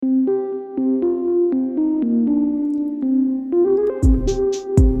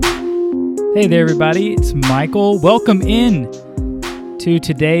Hey there, everybody. It's Michael. Welcome in to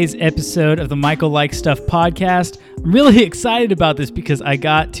today's episode of the Michael Likes Stuff podcast. I'm really excited about this because I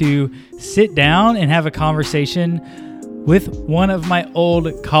got to sit down and have a conversation with one of my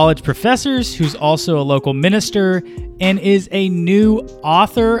old college professors who's also a local minister and is a new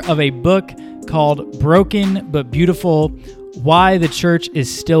author of a book called Broken But Beautiful: Why the Church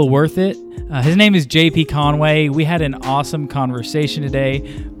is Still Worth It. His name is J.P. Conway. We had an awesome conversation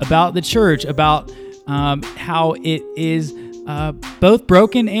today about the church, about how it is both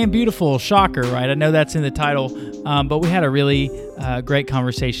broken and beautiful. Shocker, right? I know that's in the title, but we had a really great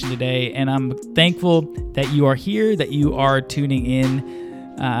conversation today, and I'm thankful that you are here, that you are tuning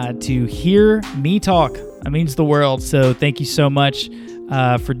in to hear me talk. That means the world, so thank you so much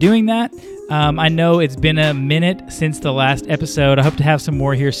for doing that. I know it's been a minute since the last episode. I hope to have some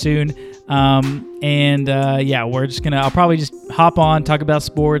more here soon. I'll probably just hop on, talk about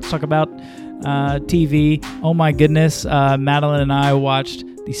sports, talk about TV. Oh my goodness. Madeline and I watched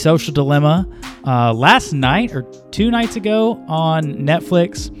The Social Dilemma last night or 2 nights ago on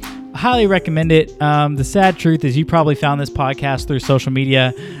Netflix. I highly recommend it. The sad truth is you probably found this podcast through social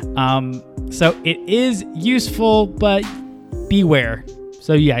media. So it is useful, but beware.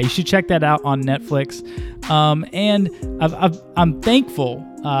 So yeah, you should check that out on Netflix. And I'm thankful.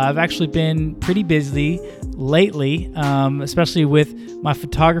 I've actually been pretty busy lately, especially with my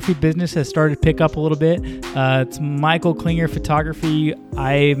photography business has started to pick up a little bit. It's Michael Klinger Photography.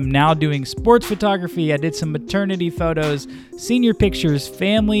 I'm now doing sports photography. I did some maternity photos, senior pictures,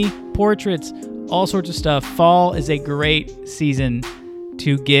 family portraits, all sorts of stuff. Fall is a great season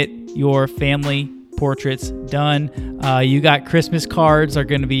to get your family portraits done. You got Christmas cards are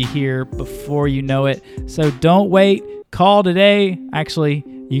going to be here before you know it. So don't wait. Call today. Actually,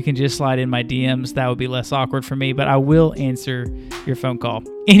 you can just slide in my DMs. That would be less awkward for me, but I will answer your phone call.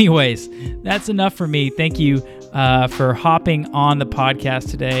 Anyways, that's enough for me. Thank you for hopping on the podcast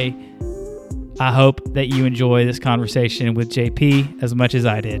today. I hope that you enjoy this conversation with JP as much as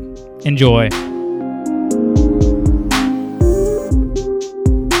I did. Enjoy.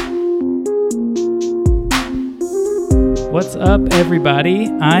 What's up, everybody?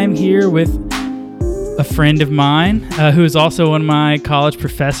 I'm here with a friend of mine who is also one of my college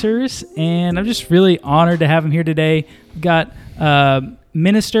professors, and I'm just really honored to have him here today. We've got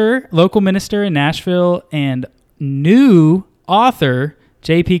local minister in Nashville, and new author,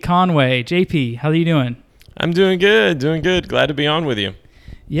 J.P. Conway. JP, how are you doing? I'm doing good. Glad to be on with you.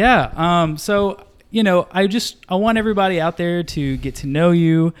 Yeah. So, I want everybody out there to get to know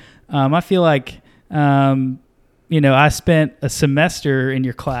you. I feel like I spent a semester in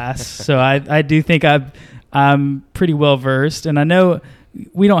your class, so I do think I'm pretty well versed. And I know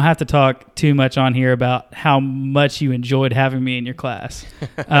we don't have to talk too much on here about how much you enjoyed having me in your class.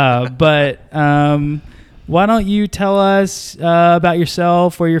 But why don't you tell us about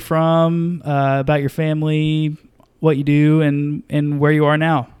yourself, where you're from, about your family, what you do, and where you are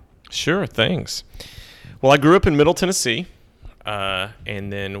now? Sure, thanks. Well, I grew up in Middle Tennessee.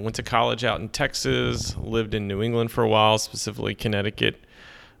 And then went to college out in Texas, lived in New England for a while, specifically Connecticut.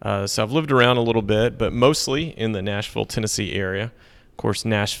 So I've lived around a little bit, but mostly in the Nashville, Tennessee area. Of course,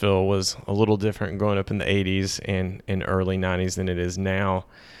 Nashville was a little different growing up in the 80s and early 90s than it is now.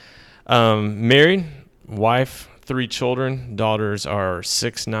 Married, wife, 3 children. Daughters are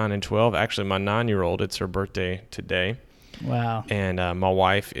 6, 9, and 12. Actually, my 9-year-old, it's her birthday today. Wow. And my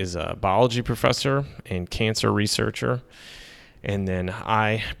wife is a biology professor and cancer researcher. And then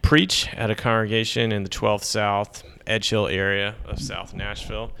I preach at a congregation in the 12th South, Edge Hill area of South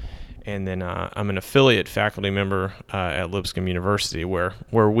Nashville. And then I'm an affiliate faculty member at Lipscomb University where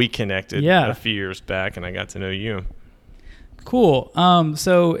we connected a few years back, and I got to know you. Cool.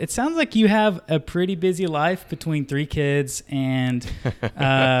 So it sounds like you have a pretty busy life between 3 kids and,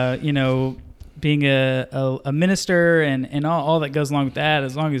 being a minister and all that goes along with that,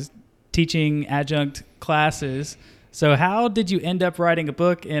 as long as teaching adjunct classes. So how did you end up writing a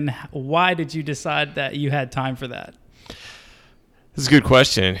book, and why did you decide that you had time for that? That's a good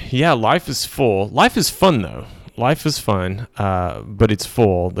question. Yeah, life is full. Life is fun, though. Life is fun, but it's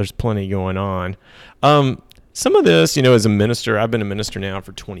full. There's plenty going on. Some of this, as a minister, I've been a minister now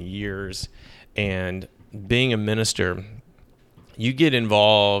for 20 years, and being a minister, you get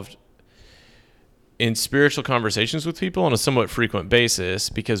involved in spiritual conversations with people on a somewhat frequent basis,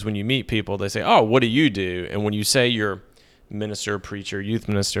 because when you meet people, they say, "Oh, what do you do?" And when you say you're minister, preacher, youth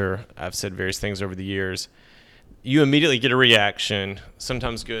minister, I've said various things over the years, you immediately get a reaction,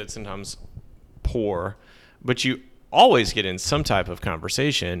 sometimes good, sometimes poor, but you always get in some type of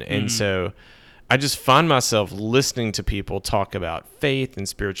conversation. And so I just find myself listening to people talk about faith and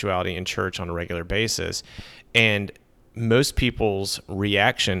spirituality in church on a regular basis. And most people's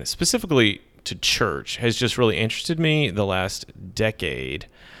reaction, specifically to church, has just really interested me the last decade.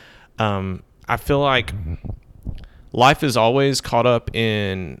 I feel like life is always caught up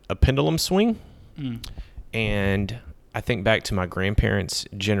in a pendulum swing. And I think back to my grandparents'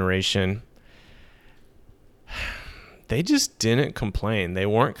 generation. They just didn't complain. They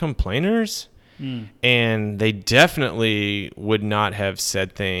weren't complainers. And they definitely would not have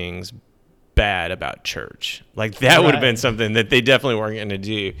said things bad about church. Like that would have been something that they definitely weren't going to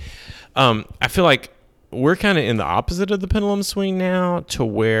do. I feel like we're kind of in the opposite of the pendulum swing now, to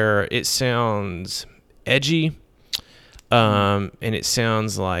where it sounds edgy, and it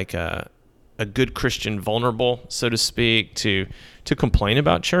sounds like a good Christian vulnerable, so to speak, to complain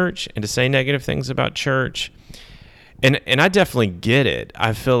about church and to say negative things about church. And I definitely get it.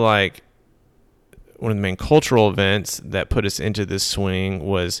 I feel like one of the main cultural events that put us into this swing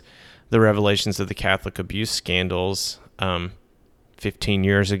was the revelations of the Catholic abuse scandals 15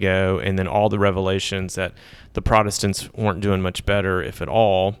 years ago, and then all the revelations that the Protestants weren't doing much better, if at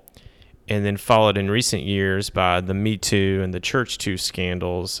all, and then followed in recent years by the Me Too and the Church Too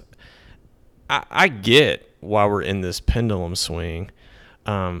scandals. I get why we're in this pendulum swing,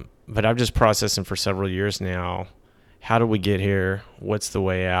 but I've just processing for several years now. How do we get here? What's the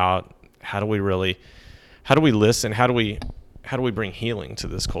way out? How do we listen? How do we bring healing to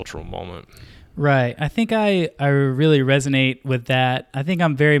this cultural moment? Right. I think I really resonate with that. I think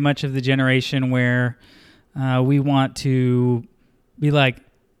I'm very much of the generation where we want to be like,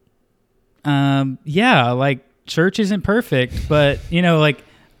 like church isn't perfect, but like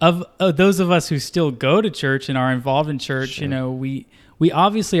of those of us who still go to church and are involved in church, sure. We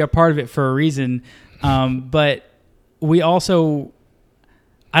obviously are part of it for a reason, but we also,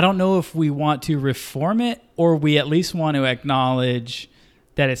 I don't know if we want to reform it, or we at least want to acknowledge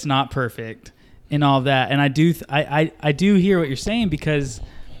that it's not perfect and all that. And I do hear what you're saying, because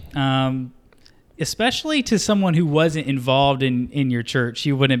especially to someone who wasn't involved in your church,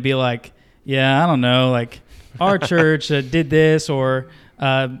 you wouldn't be like, yeah, I don't know, like our church did this, or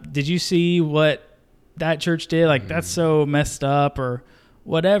did you see what that church did? Like that's so messed up, or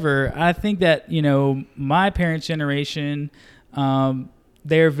whatever. I think that, my parents' generation,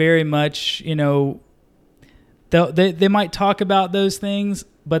 they're very much, they might talk about those things,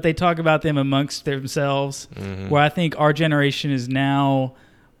 but they talk about them amongst themselves. Mm-hmm. Where I think our generation is now,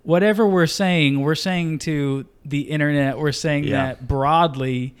 whatever we're saying to the internet, we're saying that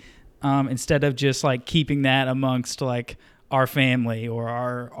broadly, instead of just like keeping that amongst like our family or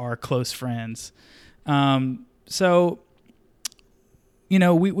our close friends. So,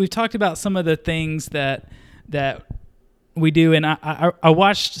 we've talked about some of the things that we do, and I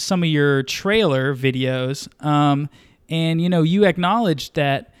watched some of your trailer videos, and you acknowledged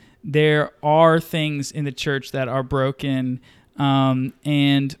that there are things in the church that are broken,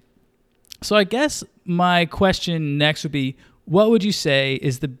 and so I guess my question next would be, what would you say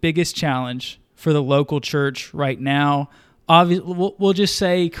is the biggest challenge for the local church right now? Obviously, we'll just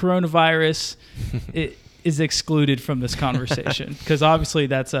say coronavirus is excluded from this conversation, because obviously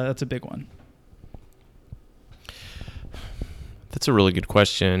that's a big one. That's a really good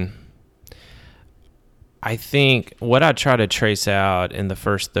question. I think what I try to trace out in the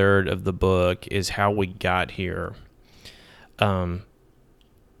first third of the book is how we got here. And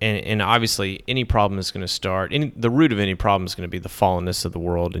obviously any problem is going to start, the root of any problem is going to be the fallenness of the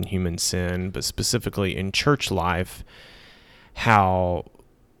world and human sin, but specifically in church life, how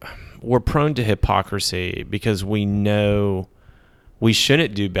we're prone to hypocrisy because we know we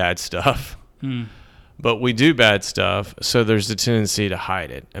shouldn't do bad stuff. But we do bad stuff, so there's a tendency to hide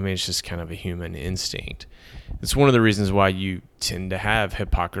it. I mean, it's just kind of a human instinct. It's one of the reasons why you tend to have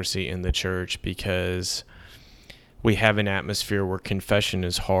hypocrisy in the church, because we have an atmosphere where confession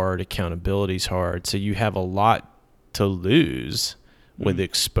is hard, accountability is hard, so you have a lot to lose with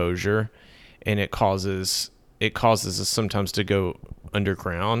exposure, and it causes us sometimes to go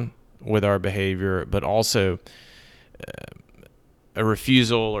underground with our behavior, but also a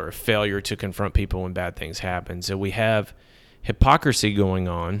refusal or a failure to confront people when bad things happen. So we have hypocrisy going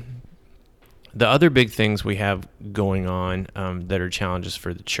on. The other big things we have going on that are challenges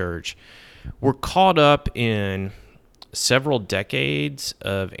for the church, we're caught up in several decades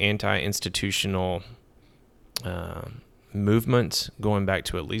of anti-institutional movements going back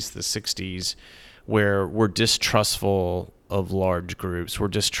to at least the 60s, where we're distrustful of large groups. We're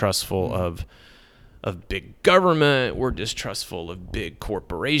distrustful of big government. We're distrustful of big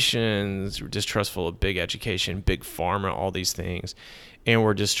corporations. We're distrustful of big education, big pharma, all these things. and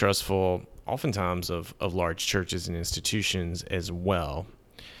we're distrustful oftentimes of large churches and institutions as well.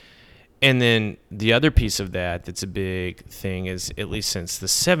 And then the other piece of that that's a big thing is, at least since the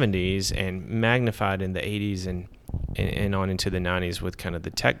 70s and magnified in the 80s and on into the 90s with kind of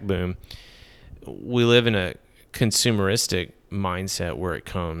the tech boom, we live in a consumeristic mindset where it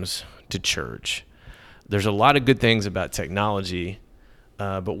comes to church. There's a lot of good things about technology,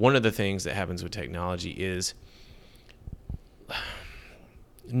 but one of the things that happens with technology is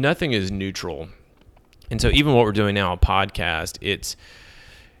nothing is neutral. And so even what we're doing now, a podcast, it's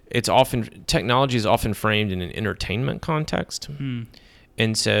often, technology is often framed in an entertainment context.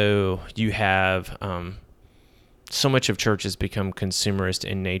 And so you have so much of church has become consumerist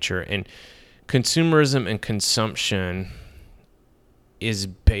in nature, and consumerism and consumption is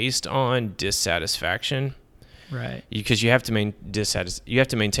based on dissatisfaction. Right. Because you have to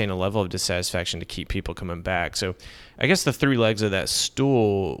maintain a level of dissatisfaction to keep people coming back. So I guess the three legs of that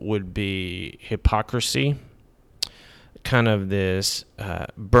stool would be hypocrisy, kind of this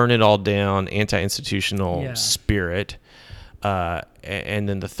burn it all down, anti-institutional spirit, and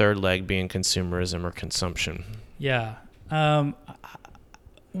then the third leg being consumerism or consumption. Yeah.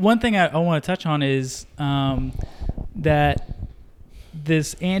 One thing I want to touch on is that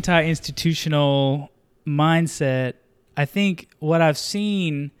this anti-institutional mindset, I think what I've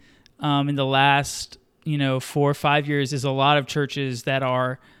seen in the last 4 or 5 years is a lot of churches that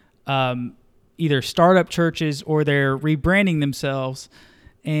are either startup churches or they're rebranding themselves,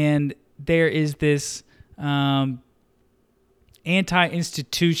 and there is this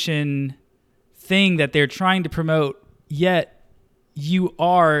anti-institution thing that they're trying to promote, yet you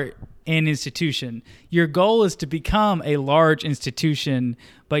are an institution. Your goal is to become a large institution,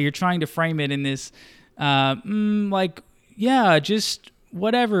 but you're trying to frame it in this just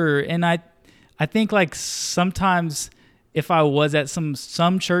whatever. And I think like sometimes if I was at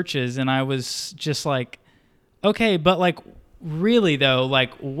some churches and I was just like, okay, but like really though,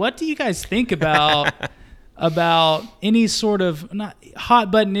 like what do you guys think about about any sort of not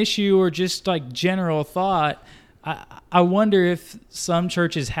hot button issue or just like general thought? I wonder if some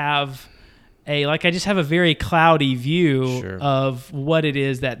churches have I just have a very cloudy view of what it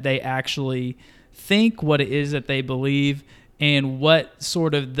is that they actually think, what it is that they believe, and what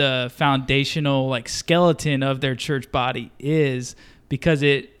sort of the foundational like skeleton of their church body is, because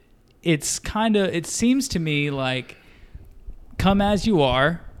it seems to me like come as you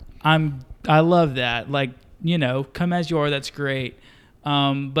are. I love that. Like, come as you are, that's great.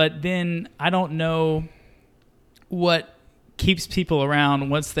 But then I don't know what keeps people around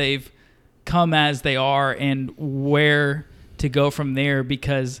once they've come as they are and where to go from there,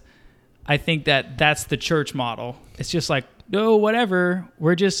 because I think that that's the church model. It's just like, no, whatever.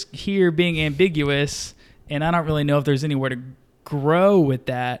 We're just here being ambiguous, and I don't really know if there's anywhere to grow with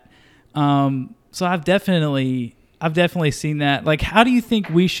that. So I've definitely seen that. Like, how do you think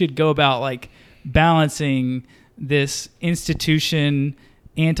we should go about like balancing this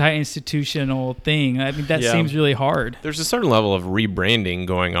anti-institutional thing? I mean, that seems really hard. There's a certain level of rebranding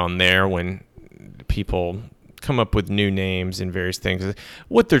going on there when people come up with new names and various things.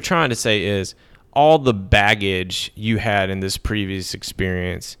 What they're trying to say is all the baggage you had in this previous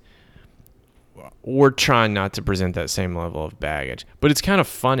experience, we're trying not to present that same level of baggage. But it's kind of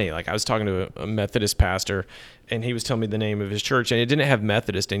funny. Like, I was talking to a Methodist pastor, and he was telling me the name of his church, and it didn't have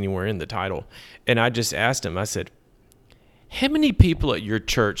Methodist anywhere in the title. And I just asked him, I said, how many people at your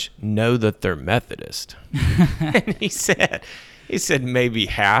church know that they're Methodist? And he said maybe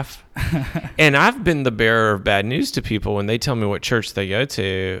half. And I've been the bearer of bad news to people when they tell me what church they go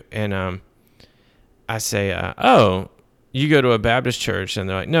to. And I say, oh, you go to a Baptist church? And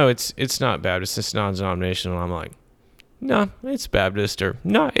they're like, no, it's not Baptist. It's non-denominational. I'm like, no, it's Baptist, or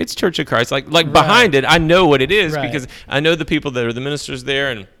no, it's Church of Christ. Like right. Behind it, I know what it is because I know the people that are the ministers there,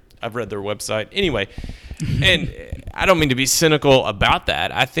 and I've read their website. Anyway, and I don't mean to be cynical about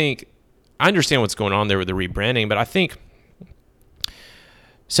that. I understand what's going on there with the rebranding, but I think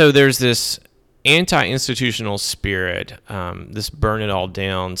so there's this anti-institutional spirit, this burn it all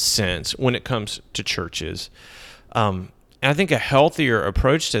down sense when it comes to churches. And I think a healthier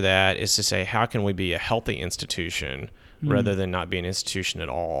approach to that is to say, how can we be a healthy institution rather than not be an institution at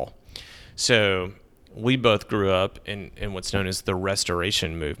all? So we both grew up in what's known as the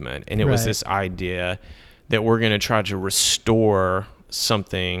Restoration Movement, and it was this idea that we're going to try to restore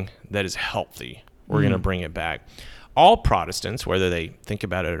something that is healthy. We're going to bring it back. All Protestants, whether they think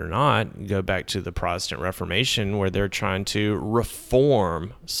about it or not, go back to the Protestant Reformation, where they're trying to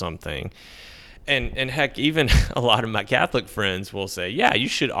reform something. And heck, even a lot of my Catholic friends will say, yeah, you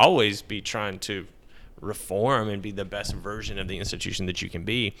should always be trying to reform and be the best version of the institution that you can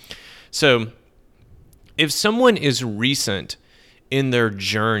be. So if someone is recent in their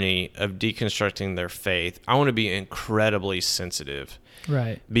journey of deconstructing their faith, I want to be incredibly sensitive.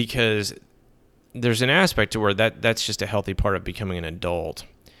 Right. Because there's an aspect to where that's just a healthy part of becoming an adult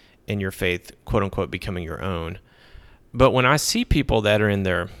in your faith, quote unquote, becoming your own. But when I see people that are in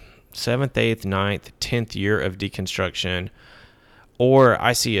their 7th, 8th, 9th, 10th year of deconstruction, or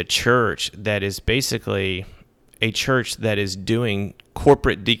I see a church that is basically a church that is doing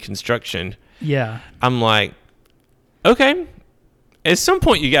corporate deconstruction, Yeah. I'm like, okay, at some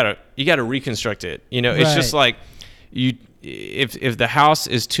point you gotta reconstruct it. You know, it's just like if the house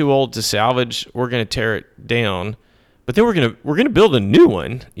is too old to salvage, we're gonna tear it down, but then we're gonna build a new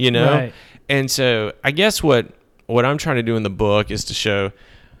one. You know, Right. And so I guess what I'm trying to do in the book is to show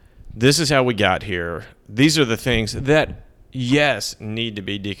this is how we got here. These are the things that, yes, need to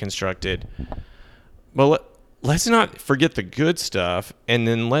be deconstructed, but let's not forget the good stuff, and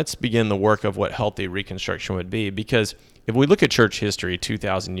then let's begin the work of what healthy reconstruction would be. Because if we look at church history,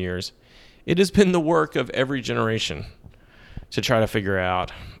 2,000 years, it has been the work of every generation to try to figure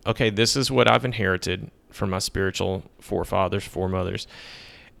out, okay, this is what I've inherited from my spiritual forefathers, foremothers,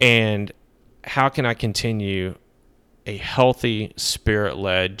 and how can I continue a healthy,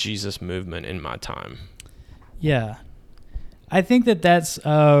 spirit-led Jesus movement in my time? Yeah. I think that's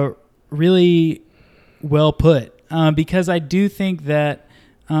really well put, because I do think that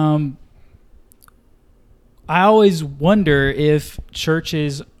I always wonder if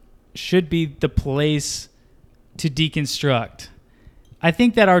churches should be the place to deconstruct. I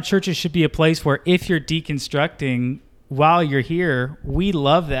think that our churches should be a place where if you're deconstructing while you're here, we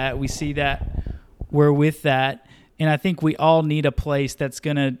love that. We see that. We're with that. And I think we all need a place that's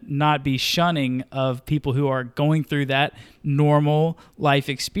going to not be shunning of people who are going through that normal life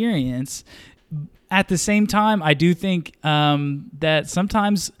experience. At the same time, I do think that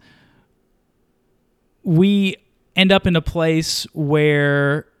sometimes we end up in a place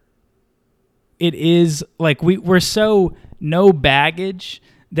where it is like we're so no baggage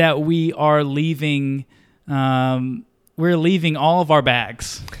that we are leaving. We're leaving all of our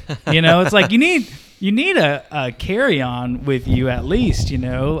bags. You know, it's like you need a carry-on with you at least. You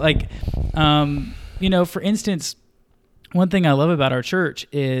know, like for instance, one thing I love about our church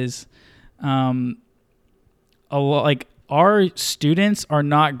is our students are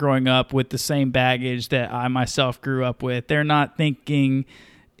not growing up with the same baggage that I myself grew up with. They're not thinking,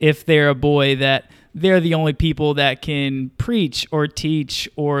 if they're a boy, that they're the only people that can preach or teach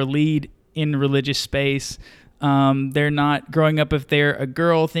or lead in religious space. They're not growing up, if they're a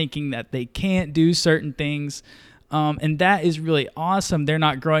girl, thinking that they can't do certain things. And that is really awesome. They're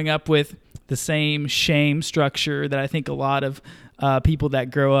not growing up with the same shame structure that I think a lot of people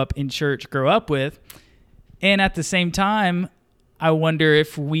that grow up in church grow up with. And at the same time, I wonder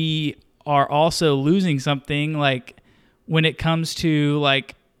if we are also losing something, like when it comes to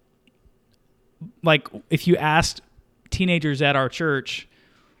like if you asked teenagers at our church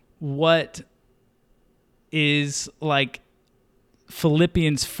what is like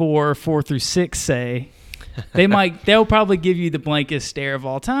Philippians 4:4-6 say, they'll probably give you the blankest stare of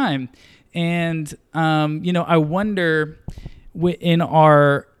all time. And I wonder in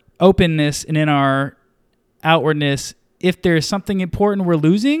our openness and in our outwardness if there's something important we're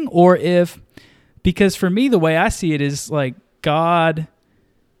losing, or because for me the way I see it is like God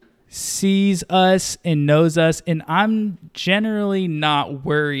sees us and knows us, and I'm generally not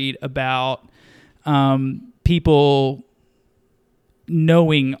worried about people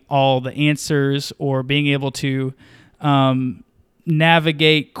knowing all the answers or being able to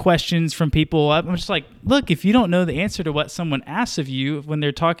navigate questions from people. I'm just like, look, if you don't know the answer to what someone asks of you when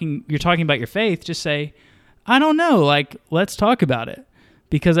you're talking about your faith, just say, I don't know, like, let's talk about it.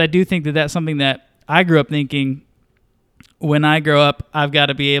 Because I do think that that's something that I grew up thinking, when I grow up, I've got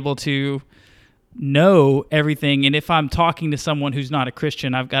to be able to know everything. And if I'm talking to someone who's not a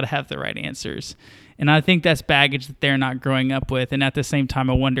Christian, I've got to have the right answers. And I think that's baggage that they're not growing up with. And at the same time,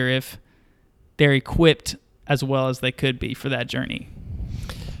 I wonder if they're equipped as well as they could be for that journey.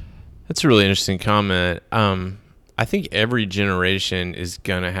 That's a really interesting comment. I think every generation is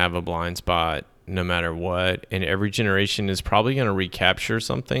going to have a blind spot no matter what. And every generation is probably going to recapture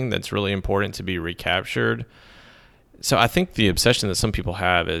something that's really important to be recaptured. So I think the obsession that some people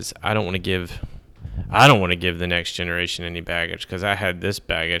have is, I don't want to give the next generation any baggage because I had this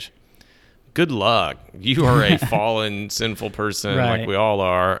baggage. Good luck. You are a fallen, sinful person, right, like we all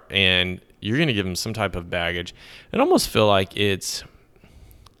are, and you're going to give them some type of baggage. I almost feel like it's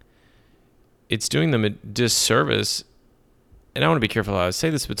doing them a disservice and I want to be careful how I say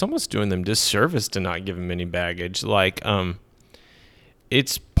this, but it's almost doing them disservice to not give them any baggage. Like,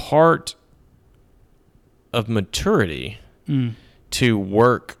 it's part of maturity to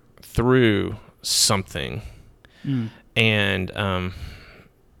work through something. And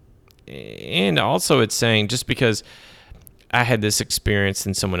also it's saying, just because I had this experience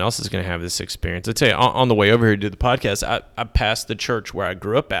and someone else is going to have this experience. I'd say on the way over here to do the podcast, I passed the church where I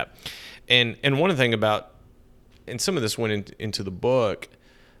grew up at. And one thing about, and some of this went into the book,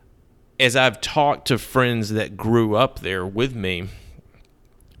 as I've talked to friends that grew up there with me,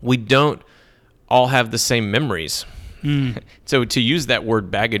 we don't all have the same memories. So to use that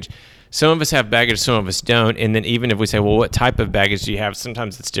word baggage, some of us have baggage, some of us don't. And then even if we say, well, what type of baggage do you have?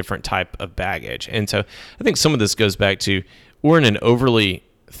 Sometimes it's different type of baggage. And so I think some of this goes back to, we're in an overly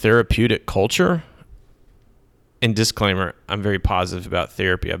therapeutic culture. And disclaimer, I'm very positive about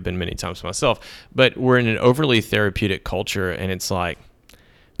therapy. I've been many times myself. But we're in an overly therapeutic culture, and it's like,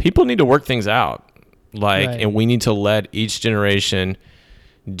 people need to work things out. Like, right. And we need to let each generation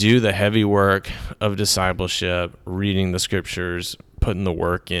do the heavy work of discipleship, reading the scriptures, putting the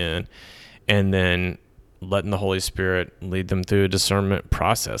work in, and then letting the Holy Spirit lead them through a discernment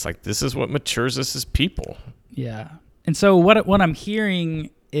process. Like, this is what matures us as people. Yeah. And so what I'm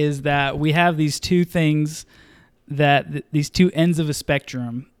hearing is that we have these two things, that these two ends of a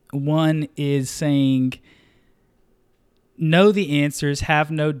spectrum. One is saying, know the answers, have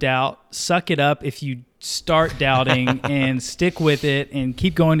no doubt, suck it up if you start doubting, and stick with it and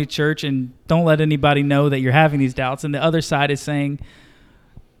keep going to church and don't let anybody know that you're having these doubts. And the other side is saying,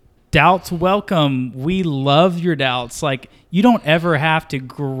 doubts welcome. We love your doubts. Like, you don't ever have to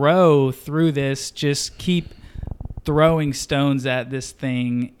grow through this. Just keep throwing stones at this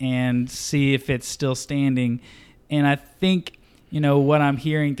thing and see if it's still standing. And I think, what I'm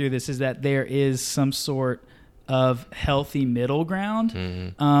hearing through this is that there is some sort of healthy middle ground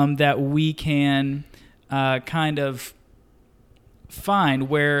that we can kind of find,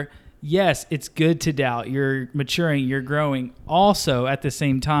 where, yes, it's good to doubt. You're maturing, you're growing. Also, at the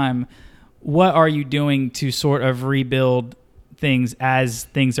same time, what are you doing to sort of rebuild things as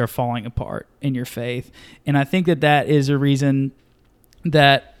things are falling apart in your faith? And I think that is a reason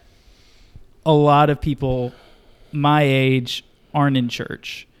that a lot of people my age aren't in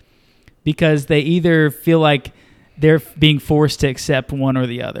church, because they either feel like they're being forced to accept one or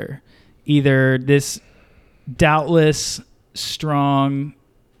the other. Either this doubtless, strong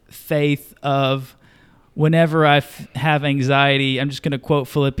faith of, whenever I have anxiety, I'm just going to quote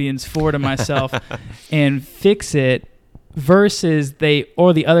Philippians 4 to myself and fix it, versus the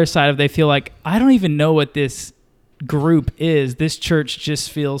other side of, they feel like, I don't even know what this group is. This church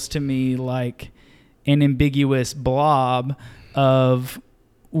just feels to me like an ambiguous blob of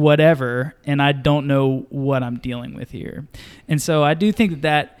whatever, and I don't know what I'm dealing with here. And so I do think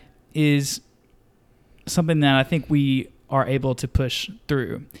that is something that I think we are able to push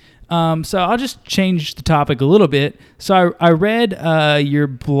through. So I'll just change the topic a little bit. So I read your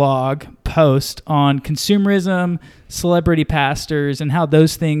blog post on consumerism, celebrity pastors, and how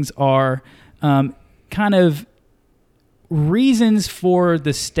those things are kind of reasons for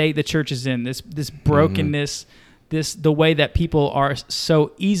the state the church is in, this brokenness, the way that people are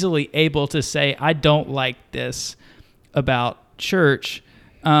so easily able to say, I don't like this about church.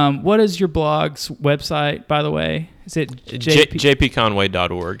 What is your blog's website, by the way? Is it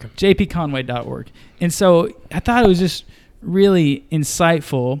jpconway.org? jpconway.org. And so I thought it was just really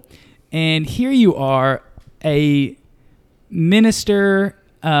insightful. And here you are, a minister,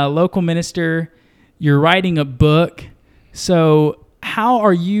 local minister. You're writing a book. So how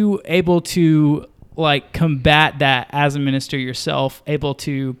are you able to combat that as a minister yourself, able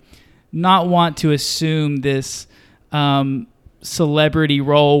to not want to assume this celebrity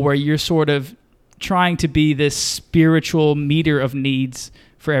role where you're sort of trying to be this spiritual meter of needs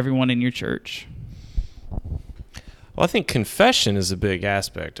for everyone in your church? Well, I think confession is a big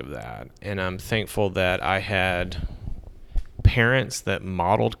aspect of that, and I'm thankful that I had parents that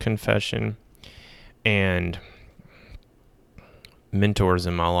modeled confession and mentors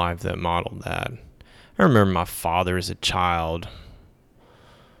in my life that modeled that. I remember my father as a child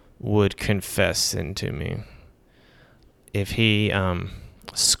would confess sin to me. If he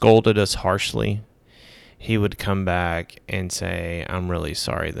scolded us harshly, he would come back and say, I'm really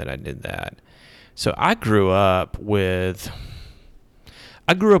sorry that I did that. So I grew up with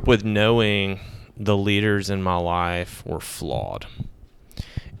knowing the leaders in my life were flawed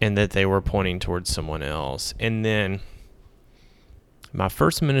and that they were pointing towards someone else. And then my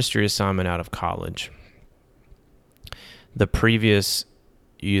first ministry assignment out of college, the previous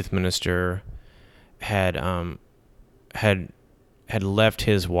youth minister had had left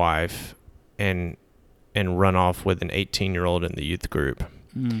his wife and run off with an 18-year-old in the youth group.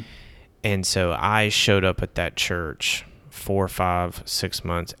 And so I showed up at that church 4, 5, 6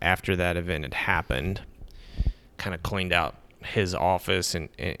 months after that event had happened, kind of cleaned out his office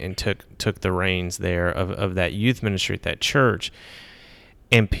and took the reins there of that youth ministry at that church.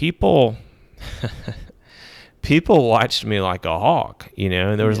 And people watched me like a hawk,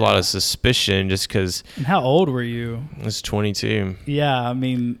 and there was a lot of suspicion just because. And how old were you? I was 22. Yeah, I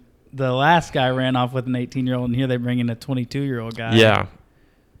mean, the last guy ran off with an 18-year-old, and here they bring in a 22-year-old guy.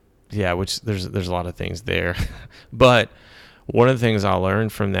 Yeah, which there's a lot of things there. But one of the things I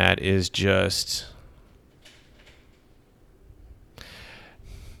learned from that is just,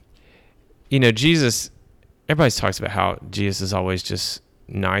 Jesus, everybody talks about how Jesus is always just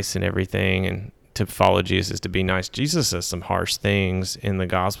nice and everything, and to follow Jesus is to be nice. Jesus says some harsh things in the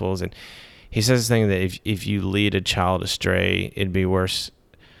Gospels, and he says this thing that if you lead a child astray, it'd be worse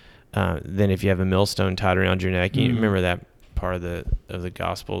than if you have a millstone tied around your neck. You remember that part of the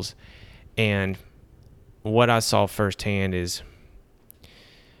Gospels. And what I saw firsthand is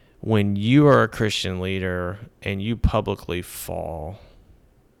when you are a Christian leader and you publicly fall,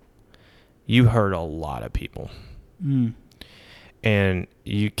 you hurt a lot of people. And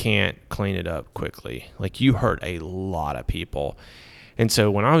you can't clean it up quickly. Like, you hurt a lot of people. And so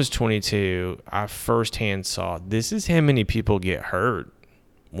when I was 22, I firsthand saw this is how many people get hurt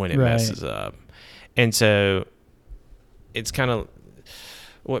when it messes up. And so it's kind of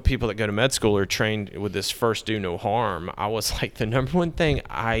what people that go to med school are trained with, this first do no harm. I was like, the number one thing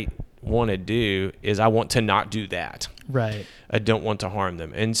I want to do is I want to not do that. Right. I don't want to harm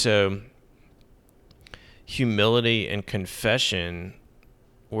them. And so humility and confession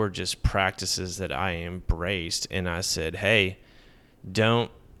were just practices that I embraced. And I said, hey,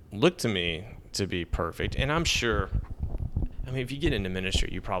 don't look to me to be perfect. And I'm sure, if you get into ministry,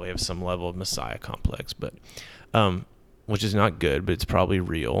 you probably have some level of Messiah complex, but which is not good, but it's probably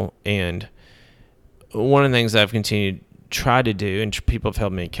real. And one of the things I've continued to try to do, and people have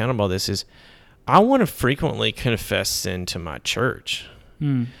held me accountable to this, is I want to frequently confess sin to my church.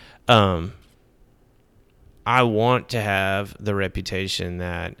 I want to have the reputation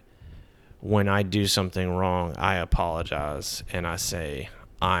that when I do something wrong, I apologize and I say,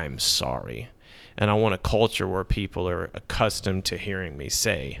 I'm sorry. And I want a culture where people are accustomed to hearing me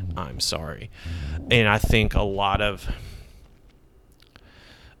say, I'm sorry. And I think a lot of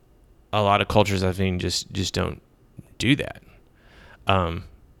cultures, I think, just don't do that. And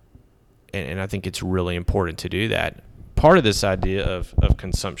I think it's really important to do that. Part of this idea of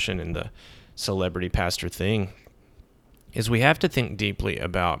consumption and the celebrity pastor thing is we have to think deeply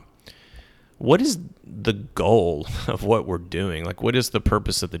about what is the goal of what we're doing? Like, what is the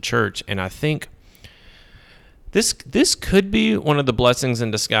purpose of the church? And I think this could be one of the blessings in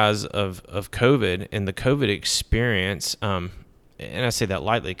disguise of COVID and the COVID experience. And I say that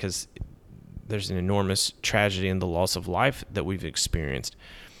lightly because there's an enormous tragedy in the loss of life that we've experienced.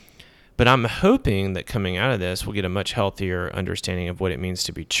 But I'm hoping that coming out of this, we'll get a much healthier understanding of what it means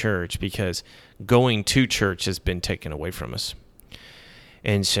to be church, because going to church has been taken away from us.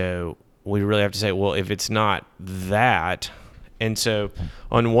 And so we really have to say, well, if it's not that. And so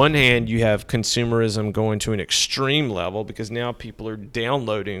on one hand, you have consumerism going to an extreme level because now people are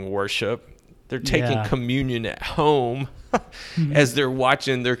downloading worship. They're taking communion at home as they're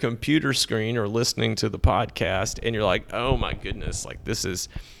watching their computer screen or listening to the podcast. And you're like, oh my goodness, like this is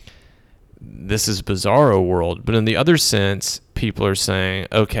bizarro world. But in the other sense, people are saying,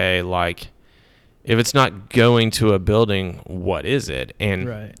 okay, like if it's not going to a building, what is it?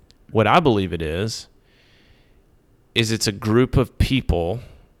 And what I believe it is it's a group of people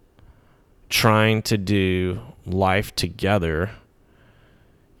trying to do life together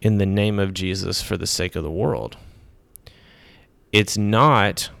in the name of Jesus for the sake of the world. It's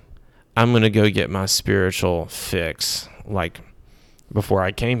not, I'm going to go get my spiritual fix. Like before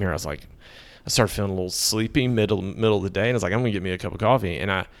I came here, I was like, I started feeling a little sleepy middle of the day, and I was like, I'm going to get me a cup of coffee.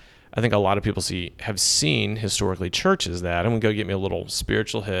 And I think a lot of people have seen historically churches that I'm going to go get me a little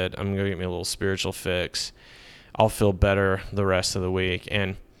spiritual hit. I'm going to go get me a little spiritual fix. I'll feel better the rest of the week.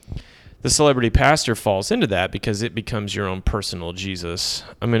 And the celebrity pastor falls into that because it becomes your own personal Jesus.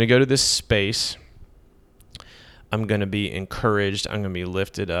 I'm going to go to this space. I'm going to be encouraged. I'm going to be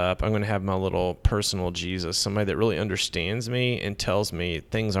lifted up. I'm going to have my little personal Jesus, somebody that really understands me and tells me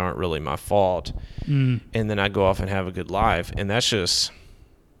things aren't really my fault. And then I go off and have a good life. And that's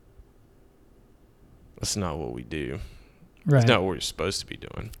not what we do. Right. It's not what we're supposed to be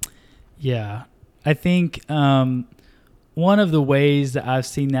doing. Yeah. I think one of the ways that I've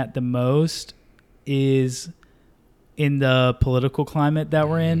seen that the most is in the political climate that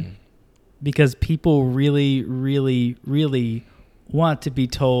we're in, because people really, really, really want to be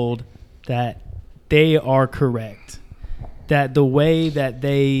told that they are correct, that the way that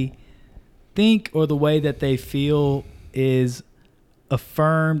they think or the way that they feel is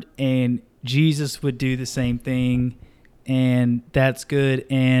affirmed, and Jesus would do the same thing, and that's good.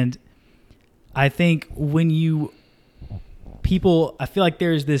 And I think I feel like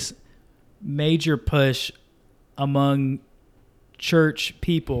there's this major push among church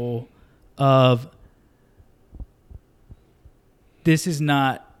people of, this is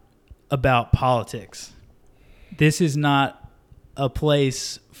not about politics. This is not a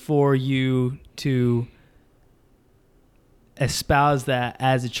place for you to espouse that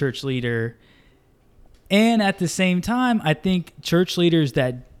as a church leader. And at the same time, I think church leaders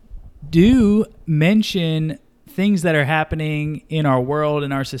that do mention things that are happening in our world,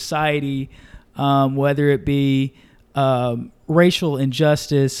 in our society, whether it be racial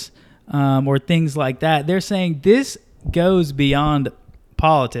injustice or things like that, they're saying this goes beyond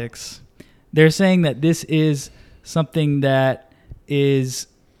politics. They're saying that this is something that is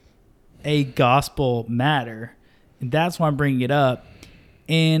a gospel matter. And that's why I'm bringing it up.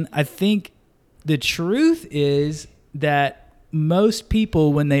 And I think the truth is that most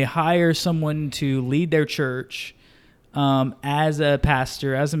people, when they hire someone to lead their church as a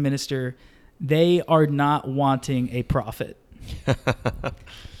pastor, as a minister, they are not wanting a prophet.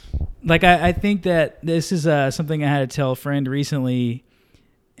 Like, I think that this is something I had to tell a friend recently,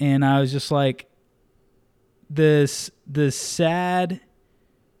 and I was just like, the sad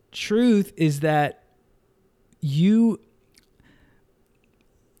truth is that you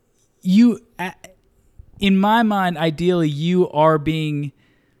in my mind, ideally, you are being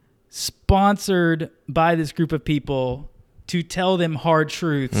sponsored by this group of people to tell them hard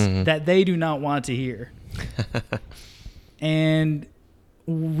truths that they do not want to hear. And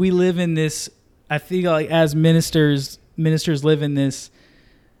we live in this, I feel like as ministers live in this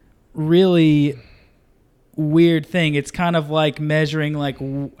really weird thing. It's kind of like measuring, like,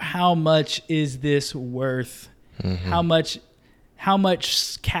 how much is this worth? How much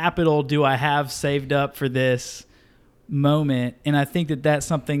capital do I have saved up for this moment? And I think that that's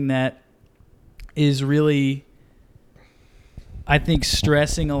something that is really, I think,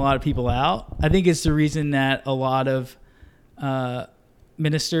 stressing a lot of people out. I think it's the reason that a lot of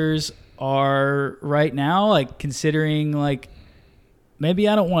ministers are right now, like, considering, like, maybe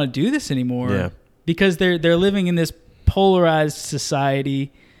I don't want to do this anymore. Yeah. Because they're living in this polarized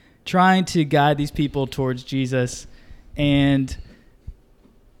society, trying to guide these people towards Jesus. And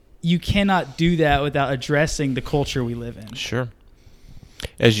you cannot do that without addressing the culture we live in. Sure.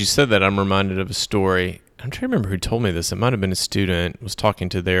 As you said that, I'm reminded of a story. I'm trying to remember who told me this. It might have been a student was talking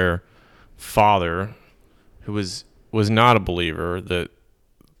to their father, who was not a believer. The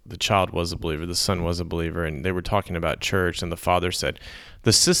child was a believer. The son was a believer. And they were talking about church. And the father said,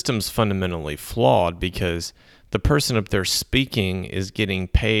 the system's fundamentally flawed because the person up there speaking is getting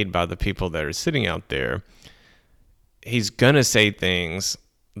paid by the people that are sitting out there. He's going to say things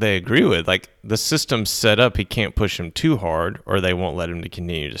they agree with. Like, the system's set up, he can't push them too hard or they won't let him to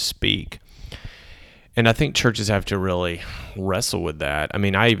continue to speak. And I think churches have to really wrestle with that. I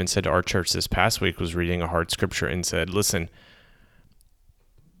mean, I even said to our church this past week, was reading a hard scripture and said, listen,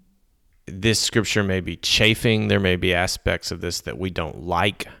 this scripture may be chafing. There may be aspects of this that we don't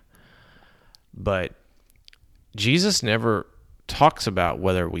like. But Jesus never talks about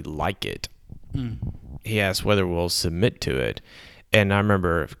whether we like it. He asks whether we'll submit to it. And I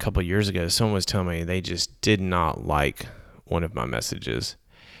remember a couple of years ago, someone was telling me they just did not like one of my messages.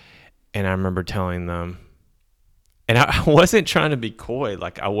 And I remember telling them, and I wasn't trying to be coy,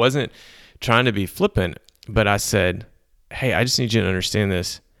 like I wasn't trying to be flippant, but I said, hey, I just need you to understand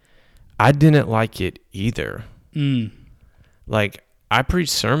this. I didn't like it either. Like, I preach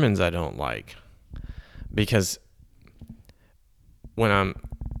sermons I don't like because when I'm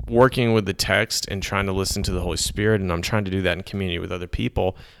working with the text and trying to listen to the Holy Spirit, and I'm trying to do that in community with other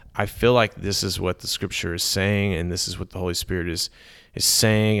people, I feel like this is what the scripture is saying, and this is what the Holy Spirit is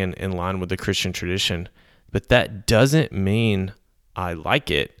saying, and in line with the Christian tradition. But that doesn't mean I like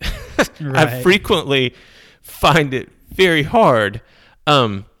it. Right. I frequently find it very hard.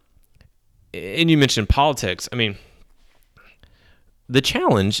 And you mentioned politics. I mean, the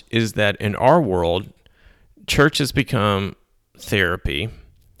challenge is that in our world, church has become therapy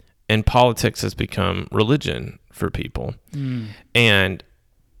and politics has become religion for people. And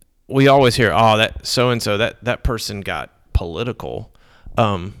we always hear, oh, that so-and-so, that person got political.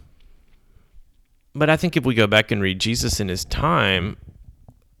 But I think if we go back and read Jesus in his time,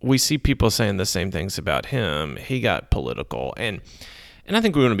 we see people saying the same things about him. He got political, and I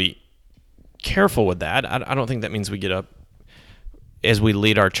think we want to be careful with that. I don't think that means we get up as we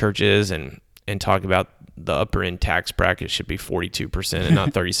lead our churches and talk about the upper end tax bracket should be 42% and not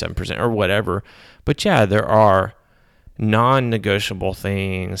 37% or whatever. But yeah, there are non-negotiable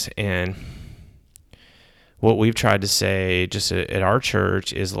things, and what we've tried to say just at our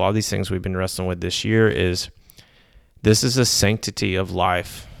church is a lot of these things we've been wrestling with this year is this is a sanctity of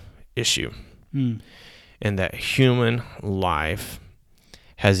life issue, and that human life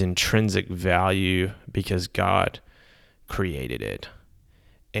has intrinsic value because God created it,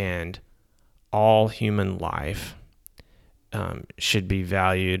 and all human life should be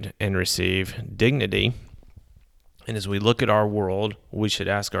valued and receive dignity. And as we look at our world, we should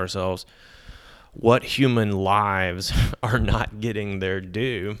ask ourselves, what human lives are not getting their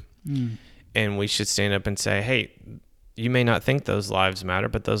due? And we should stand up and say, hey, you may not think those lives matter,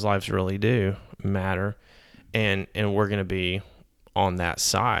 but those lives really do matter. And we're going to be on that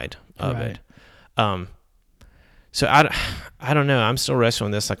side of it. So I don't know. I'm still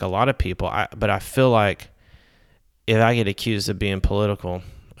wrestling with this like a lot of people. But I feel like if I get accused of being political,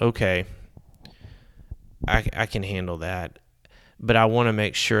 okay, I can handle that. But I want to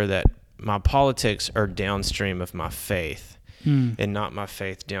make sure that my politics are downstream of my faith and not my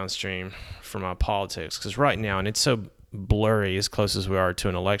faith downstream from my politics. Because right now, and it's so blurry as close as we are to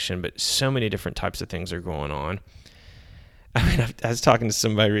an election, but so many different types of things are going on. I mean, I was talking to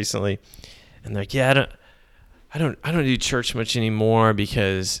somebody recently, and they're like, yeah, I don't do church much anymore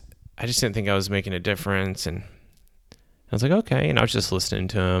because I just didn't think I was making a difference. And I was like, okay. And I was just listening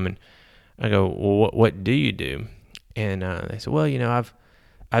to them, and I go, well, what do you do? And they said, well,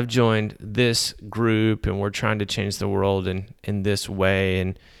 I've joined this group, and we're trying to change the world in this way,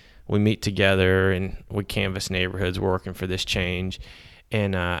 and we meet together and we canvass neighborhoods. We're working for this change.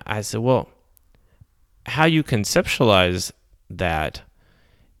 And I said, well, how you conceptualize that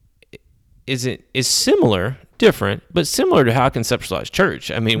is similar, different, but similar to how I conceptualize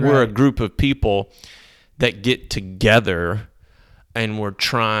church. I mean, we're a group of people that get together and we're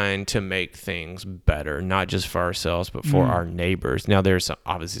trying to make things better, not just for ourselves, but for our neighbors. Now, there's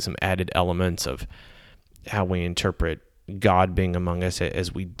obviously some added elements of how we interpret God being among us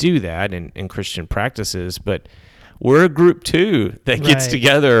as we do that in Christian practices, but we're a group too that gets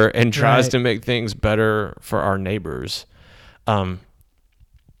together and tries to make things better for our neighbors. But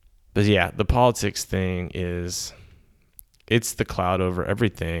yeah, the politics thing it's the cloud over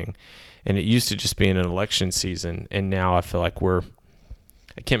everything. And it used to just be in an election season. And now I feel like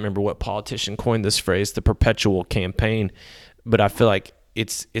I can't remember what politician coined this phrase, the perpetual campaign, but I feel like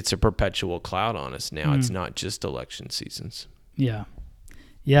it's a perpetual cloud on us now. It's not just election seasons. Yeah.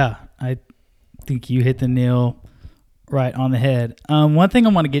 Yeah. I think you hit the nail right on the head. One thing I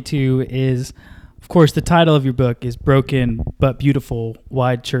want to get to is, of course, the title of your book is Broken But Beautiful,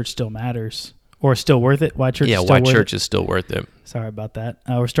 Why Church Still Matters, or Still Worth It. Why Church is Still Worth It. Why Church is Still Worth It. Sorry about that.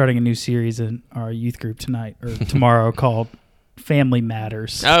 We're starting a new series in our youth group tonight or tomorrow called Family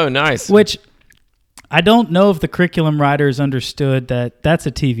Matters. Oh, nice. Which I don't know if the curriculum writers understood that that's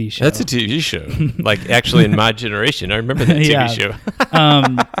a TV show. That's a TV show. Like actually in my generation, I remember that TV show.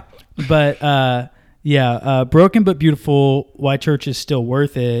 Broken But Beautiful, Why Church is Still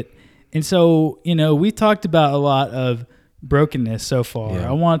Worth It. And so, we talked about a lot of brokenness so far. Yeah.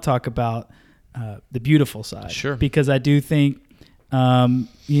 I want to talk about the beautiful side. Sure. Because I do think, one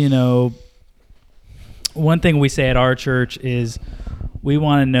thing we say at our church is we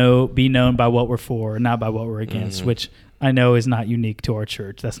want to be known by what we're for, not by what we're against, which I know is not unique to our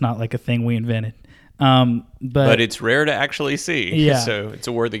church. That's not like a thing we invented. But it's rare to actually see. Yeah. So it's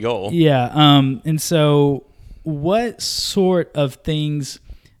a worthy goal. Yeah. And so what sort of things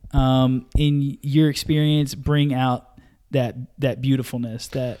in your experience bring out that beautifulness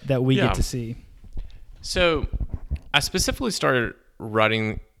that we get to see? So I specifically started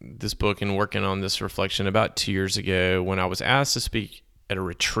writing this book and working on this reflection about 2 years ago when I was asked to speak at a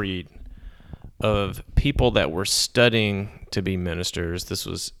retreat of people that were studying to be ministers. This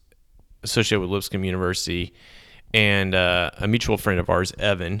was associated with Lipscomb University, and a mutual friend of ours,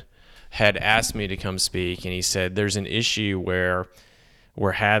 Evan, had asked me to come speak, and he said there's an issue where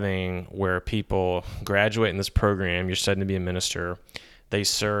people graduate in this program, you're studying to be a minister, they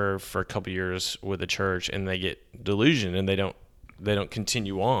serve for a couple years with a church, and they get delusioned, and they don't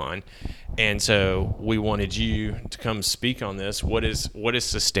continue on. And so we wanted you to come speak on this. What has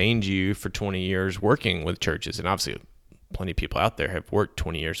sustained you for 20 years working with churches? And obviously plenty of people out there have worked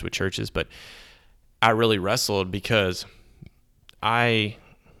 20 years with churches, but I really wrestled because I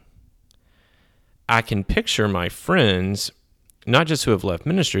can picture my friends not just who have left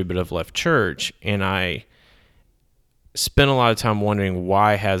ministry, but have left church. And I spent a lot of time wondering,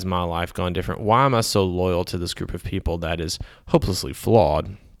 why has my life gone different? Why am I so loyal to this group of people that is hopelessly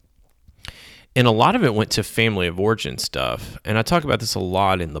flawed? And a lot of it went to family of origin stuff. And I talk about this a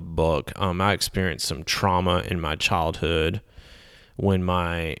lot in the book. I experienced some trauma in my childhood when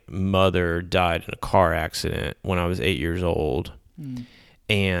my mother died in a car accident when I was 8 years old.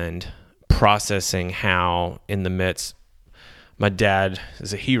 And processing how in the midst, my dad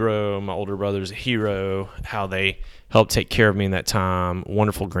is a hero, my older brother's a hero, how they helped take care of me in that time,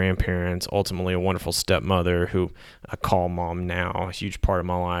 wonderful grandparents, ultimately a wonderful stepmother who I call mom now, a huge part of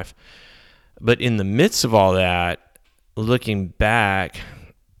my life. But in the midst of all that, looking back,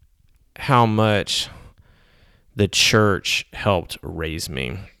 how much the church helped raise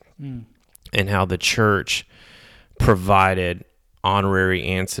me and how the church provided honorary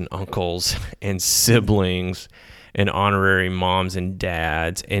aunts and uncles and siblings and honorary moms and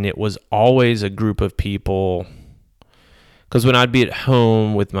dads. And it was always a group of people, because when I'd be at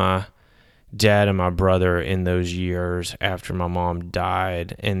home with my dad and my brother in those years after my mom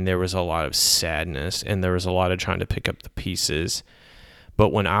died, and there was a lot of sadness and there was a lot of trying to pick up the pieces. But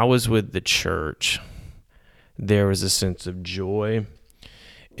when I was with the church, there was a sense of joy,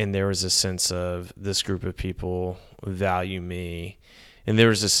 and there was a sense of this group of people value me, and there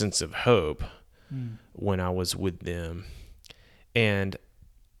was a sense of hope when I was with them. And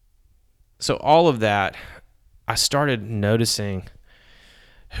so all of that, I started noticing,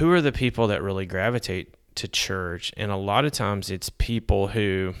 who are the people that really gravitate to church? And a lot of times it's people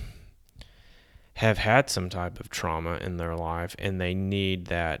who have had some type of trauma in their life and they need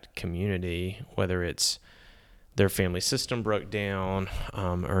that community, whether it's their family system broke down,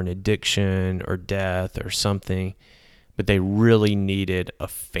 or an addiction or death or something, but they really needed a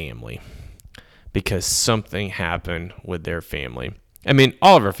family because something happened with their family. I mean,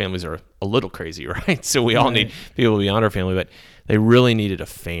 all of our families are a little crazy, right? So we all need people beyond our family, but they really needed a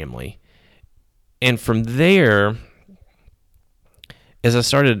family. And from there, as I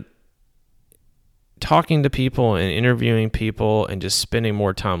started talking to people and interviewing people and just spending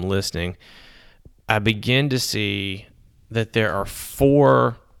more time listening, I began to see that there are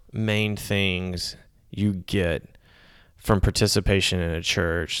 4 main things you get from participation in a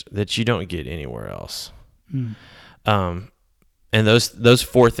church that you don't get anywhere else. And those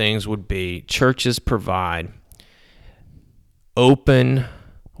 4 things would be: churches provide open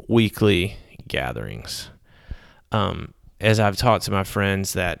weekly gatherings. As I've talked to my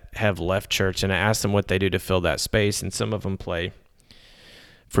friends that have left church, and I asked them what they do to fill that space, and some of them play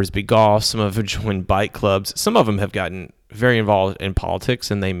Frisbee golf, some of them join bike clubs, some of them have gotten very involved in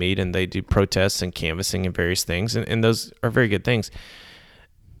politics, and they meet and they do protests and canvassing and various things, and those are very good things.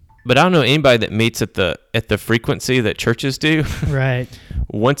 But I don't know anybody that meets at the frequency that churches do. Right.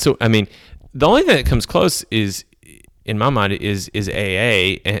 The only thing that comes close is, in my mind, is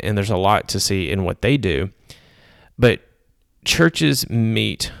AA, and there's a lot to see in what they do. But churches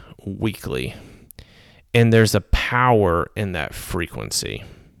meet weekly, and there's a power in that frequency.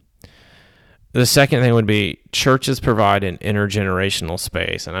 The second thing would be churches provide an intergenerational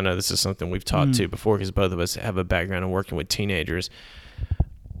space. And I know this is something we've talked to before because both of us have a background in working with teenagers.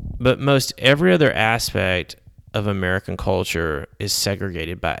 But most every other aspect of American culture is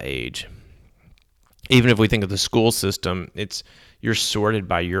segregated by age. Even if we think of the school system, you're sorted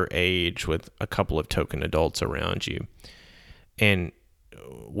by your age with a couple of token adults around you. And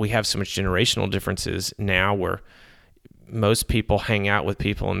we have so much generational differences now where most people hang out with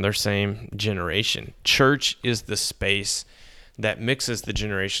people in their same generation. Church is the space that mixes the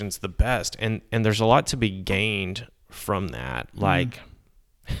generations the best. And there's a lot to be gained from that. Like,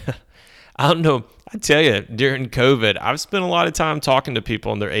 I don't know, I tell you, during COVID, I've spent a lot of time talking to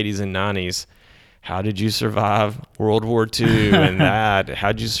people in their 80s and 90s. How did you survive World War II and that?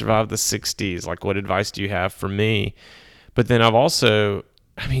 How did you survive the 60s? Like, what advice do you have for me? But then I've also,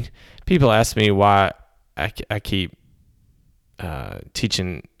 people ask me why I keep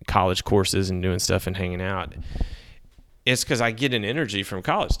teaching college courses and doing stuff and hanging out. It's because I get an energy from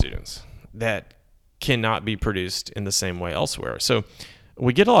college students that cannot be produced in the same way elsewhere. So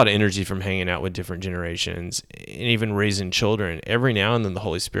we get a lot of energy from hanging out with different generations and even raising children. Every now and then the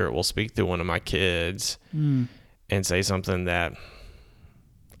Holy Spirit will speak through one of my kids and say something that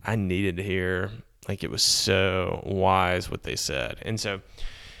I needed to hear. Like, it was so wise what they said. And so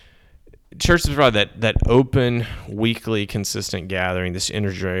churches provide that open, weekly, consistent gathering, this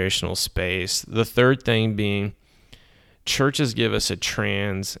intergenerational space. The third thing being churches give us a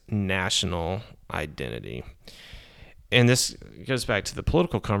transnational identity. and this goes back to the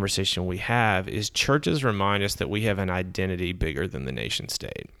political conversation we have, is churches remind us that we have an identity bigger than the nation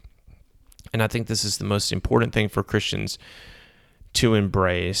state. And I think this is the most important thing for Christians to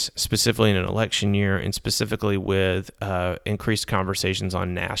embrace, specifically in an election year, and specifically with increased conversations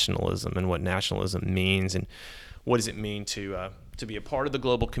on nationalism and what nationalism means, and what does it mean to be a part of the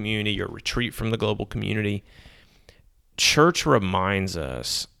global community or retreat from the global community. Church reminds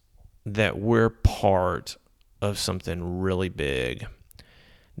us that we're part of something really big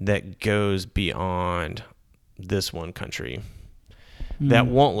that goes beyond this one country, that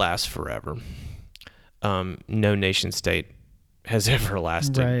won't last forever. No nation state has ever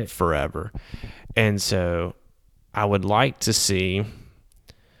lasted forever. And so I would like to see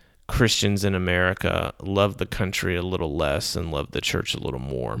Christians in America love the country a little less and love the church a little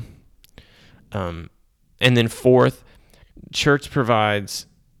more. And then fourth, church provides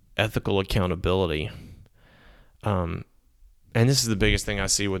ethical accountability. And this is the biggest thing I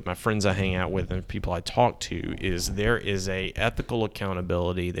see with my friends I hang out with and people I talk to, is there is a ethical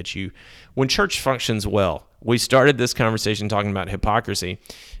accountability that when church functions well. We started this conversation talking about hypocrisy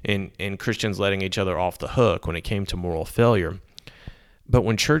and Christians letting each other off the hook when it came to moral failure. But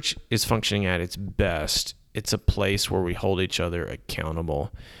when church is functioning at its best, it's a place where we hold each other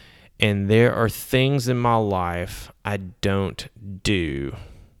accountable. And there are things in my life I don't do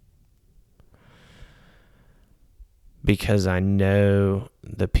because I know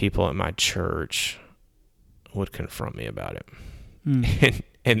the people at my church would confront me about it.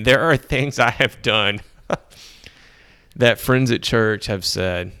 And there are things I have done that friends at church have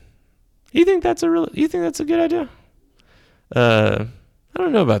said, you think that's a good idea? I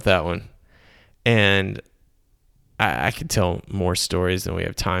don't know about that one. And I could tell more stories than we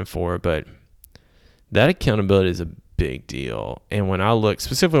have time for, but that accountability is a big deal. And when I look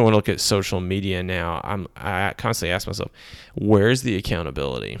at social media now, I constantly ask myself, where's the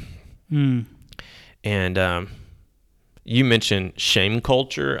accountability? And you mentioned shame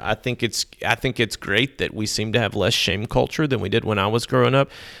culture. I think it's great that we seem to have less shame culture than we did when I was growing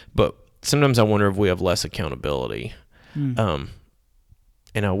up, but sometimes I wonder if we have less accountability.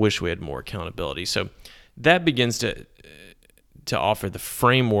 And I wish we had more accountability. So that begins to offer the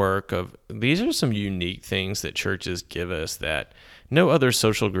framework of, these are some unique things that churches give us that no other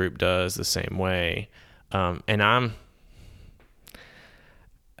social group does the same way. And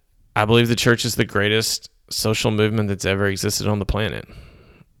I believe the church is the greatest social movement that's ever existed on the planet.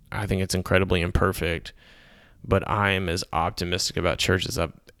 I think it's incredibly imperfect, but I am as optimistic about church as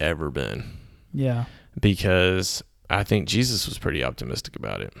I've ever been. Yeah. Because I think Jesus was pretty optimistic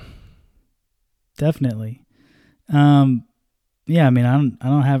about it. Definitely. Yeah, I mean, I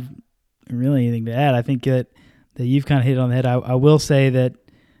don't have really anything to add. I think that you've kind of hit it on the head. I will say that,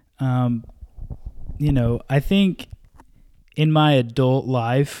 I think in my adult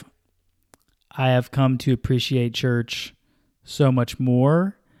life, I have come to appreciate church so much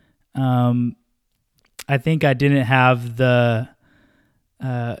more. I think I didn't have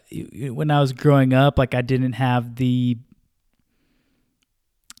when I was growing up, like I didn't have the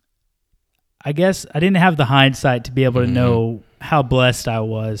hindsight to be able to know how blessed I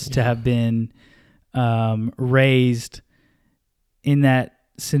was to have been raised in that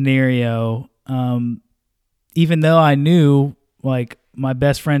scenario. Even though I knew, like, my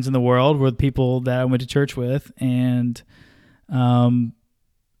best friends in the world were the people that I went to church with, and I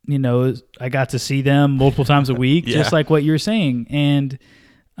got to see them multiple times a week, just like what you're saying. And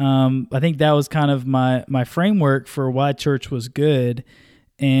I think that was kind of my framework for why church was good.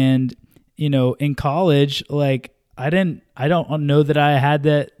 And in college, like I don't know that I had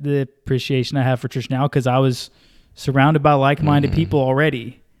the appreciation I have for church now, because I was surrounded by like-minded people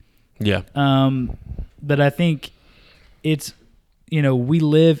already. Yeah. But I think it's, we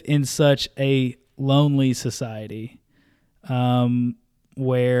live in such a lonely society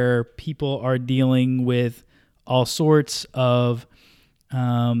where people are dealing with all sorts of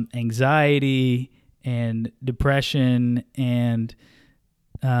anxiety and depression and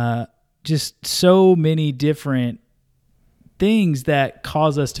just so many different things that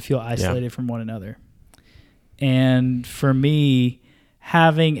cause us to feel isolated from one another. And for me,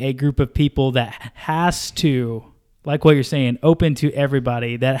 having a group of people that has to, like what you're saying, open to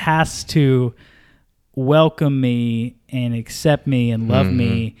everybody, that has to welcome me and accept me and love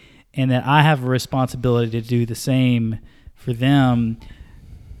me, and that I have a responsibility to do the same for them,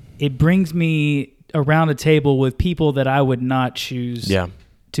 it brings me around a table with people that I would not choose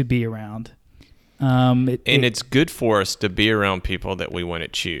to be around. It's good for us to be around people that we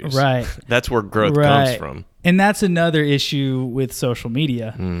wouldn't choose. Right. That's where growth comes from. And that's another issue with social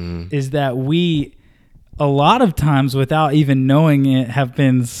media, is that we a lot of times without even knowing it have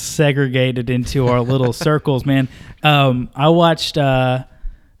been segregated into our little circles, man. I watched there's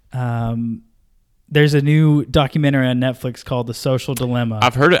a new documentary on Netflix called The Social Dilemma.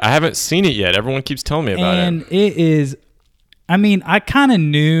 I've heard it. I haven't seen it yet. Everyone keeps telling me about it. And it is, I mean, I kind of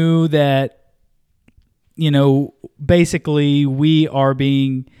knew that, basically we are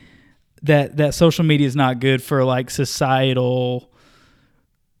being, that social media is not good for like societal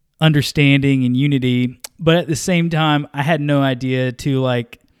understanding and unity. But at the same time, I had no idea to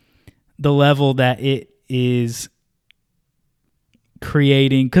like the level that it is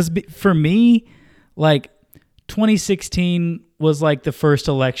creating. Because for me, like 2016 was like the first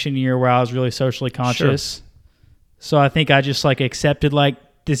election year where I was really socially conscious. Sure. So I think I just like accepted like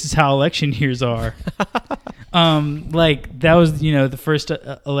this is how election years are. Like that was, the first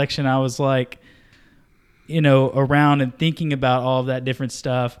election I was like, around and thinking about all of that different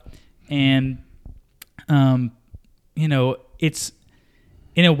stuff. And, it's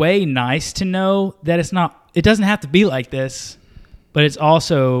in a way nice to know that it doesn't have to be like this, but it's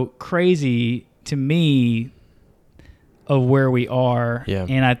also crazy to me of where we are. Yeah.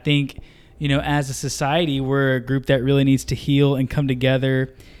 And I think, as a society, we're a group that really needs to heal and come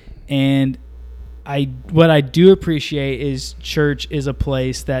together. And what I do appreciate is church is a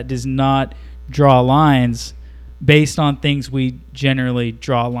place that does not draw lines based on things we generally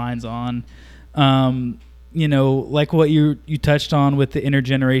draw lines on. Like what you touched on with the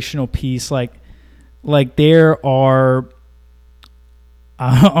intergenerational piece, like there are,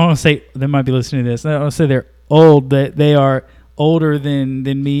 I don't want to say they might be listening to this. I don't want to say they're old, that they are older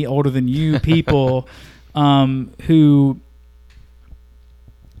than me, older than you people, who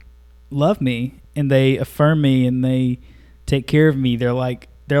love me and they affirm me and they take care of me. They're like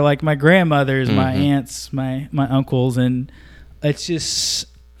my grandmothers, my aunts, my uncles. And it's just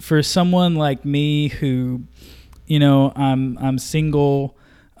for someone like me who, I'm single,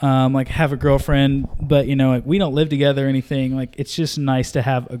 like have a girlfriend, but like we don't live together or anything. Like it's just nice to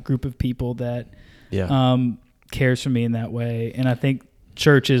have a group of people that cares for me in that way. And I think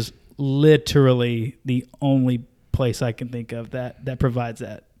church is literally the only place I can think of that provides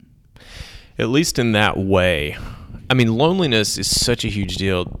that. At least in that way. I mean, loneliness is such a huge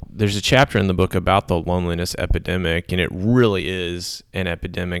deal. There's a chapter in the book about the loneliness epidemic, and it really is an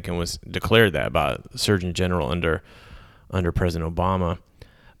epidemic and was declared that by the Surgeon General under President Obama.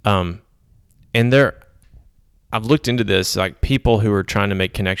 And I've looked into this, like people who are trying to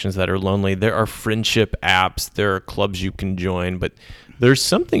make connections that are lonely. There are friendship apps, there are clubs you can join, but there's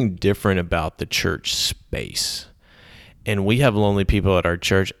something different about the church space. And we have lonely people at our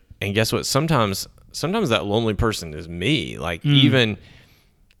church. And guess what? Sometimes that lonely person is me. Like even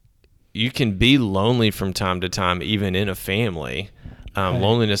you can be lonely from time to time, even in a family.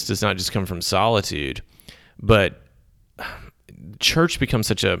 Loneliness does not just come from solitude, but church becomes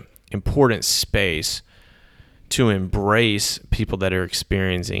such a important space to embrace people that are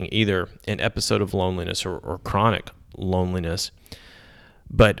experiencing either an episode of loneliness or chronic loneliness.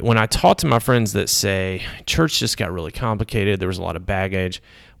 But when I talk to my friends that say church just got really complicated, there was a lot of baggage.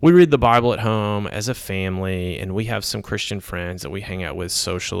 We read the Bible at home as a family, and we have some Christian friends that we hang out with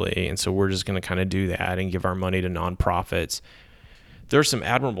socially, and so we're just going to kind of do that and give our money to nonprofits. There are some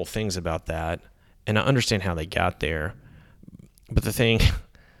admirable things about that, and I understand how they got there. But the thing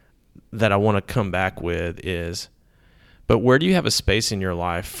that I want to come back with is, but where do you have a space in your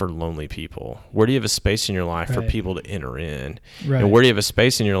life for lonely people? Where do you have a space in your life for people to enter in? Right. And where do you have a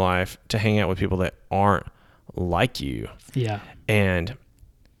space in your life to hang out with people that aren't like you? Yeah. And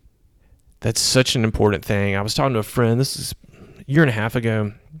that's such an important thing. I was talking to a friend, this is a year and a half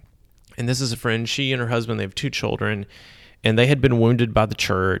ago, and this is a friend, she and her husband, they have 2 children, and they had been wounded by the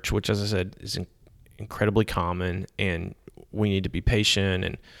church, which, as I said, is incredibly common, and we need to be patient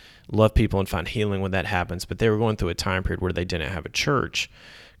and love people and find healing when that happens. But they were going through a time period where they didn't have a church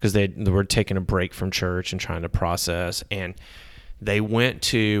because they were taking a break from church and trying to process. And they went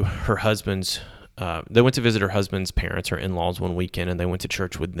to her husband's, they went to visit her husband's parents, her in-laws, one weekend, and they went to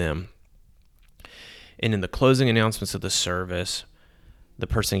church with them. And in the closing announcements of the service, the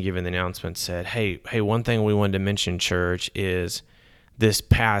person giving the announcement said, hey, one thing we wanted to mention, church, is this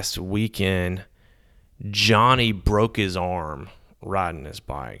past weekend, Johnny broke his arm riding his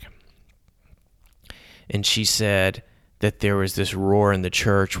bike. And she said that there was this roar in the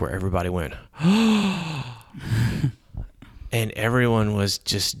church where everybody went, and everyone was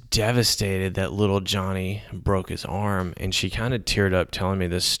just devastated that little Johnny broke his arm. And she kind of teared up telling me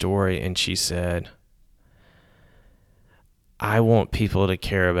this story, and she said, I want people to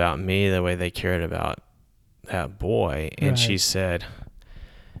care about me the way they cared about that boy. And she said,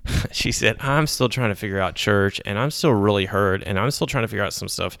 she said, I'm still trying to figure out church, and I'm still really hurt, and I'm still trying to figure out some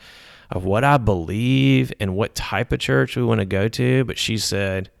stuff of what I believe and what type of church we want to go to. But she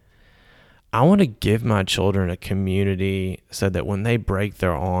said, I want to give my children a community so that when they break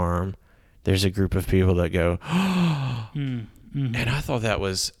their arm, there's a group of people that go, and I thought that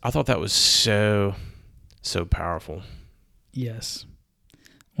was so powerful. Yes,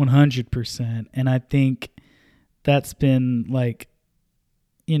 100%. And I think that's been like,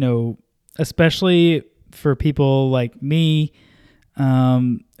 you know, especially for people like me,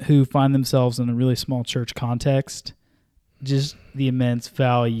 who find themselves in a really small church context, just the immense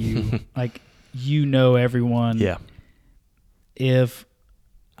value, like, you know, everyone. Yeah. If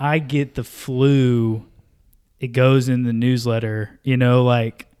I get the flu, it goes in the newsletter, you know,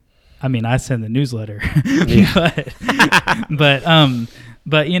 like, I mean, I send the newsletter,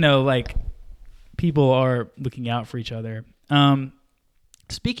 but you know, like, people are looking out for each other.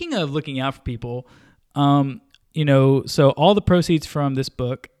 Speaking of looking out for people, you know, so all the proceeds from this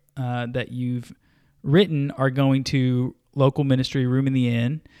book that you've written are going to local ministry, Room in the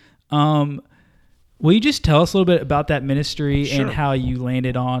Inn. Will you just tell us a little bit about that ministry Sure. and how you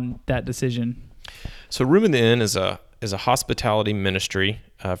landed on that decision? So Room in the Inn is a hospitality ministry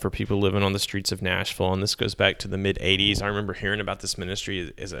for people living on the streets of Nashville, and this goes back to the mid '80s. I remember hearing about this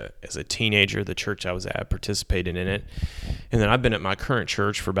ministry as a teenager. The church I was at participated in it, and then I've been at my current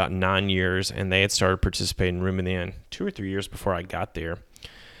church for about 9 years, and they had started participating in Room in the Inn 2 or 3 years before I got there.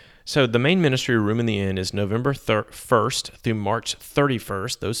 So the main ministry of Room in the Inn is November 1st through March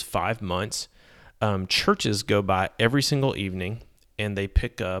 31st. Those 5 months, churches go by every single evening, and they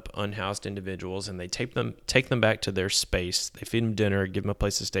pick up unhoused individuals, and they take them back to their space. They feed them dinner, give them a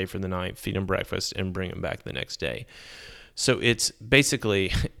place to stay for the night, feed them breakfast, and bring them back the next day. So it's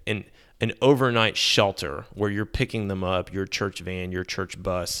basically an overnight shelter where you're picking them up, your church van, your church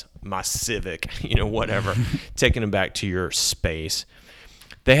bus, my Civic, you know, whatever, taking them back to your space.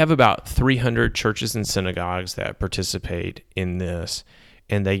 They have about 300 churches and synagogues that participate in this,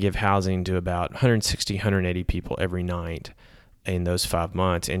 and they give housing to about 160, 180 people every night in those 5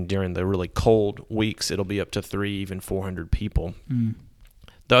 months. And during the really cold weeks, it'll be up to 300, even 400 people.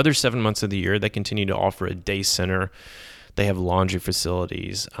 The other 7 months of the year, they continue to offer a day center. They have laundry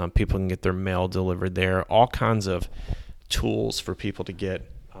facilities. People can get their mail delivered there. All kinds of tools for people to get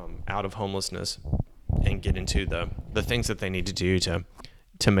out of homelessness and get into the things that they need to do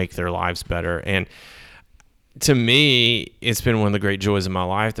to make their lives better. And to me, it's been one of the great joys of my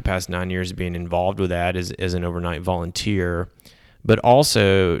life the past 9 years being involved with that as an overnight volunteer. But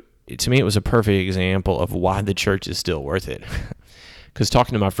also, to me, it was a perfect example of why the church is still worth it. Because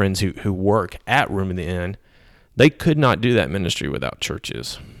talking to my friends who work at Room in the Inn, they could not do that ministry without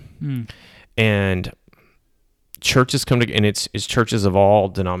churches. And churches come together, and it's churches of all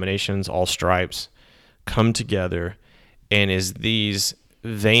denominations, all stripes, come together, and as these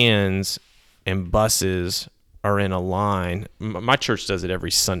vans and buses are in a line. My church does it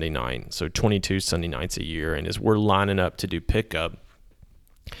every Sunday night, so 22 Sunday nights a year, and as we're lining up to do pickup,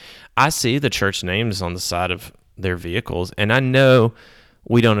 I see the church names on the side of their vehicles, and I know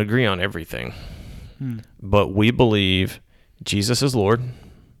we don't agree on everything, but we believe Jesus is Lord,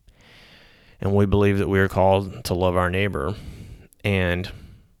 and we believe that we are called to love our neighbor, and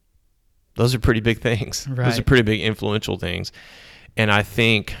those are pretty big things. Right. Those are pretty big influential things, and I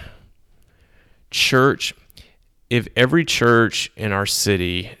think church, if every church in our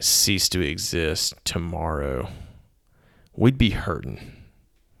city ceased to exist tomorrow, we'd be hurting.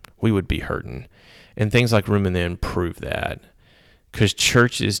 We would be hurting. And things like Room in the Inn prove that. Because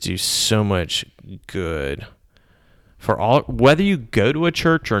churches do so much good. For all, whether you go to a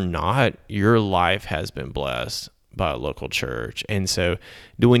church or not, your life has been blessed by a local church. And so,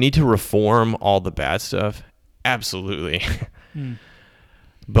 do we need to reform all the bad stuff? Absolutely.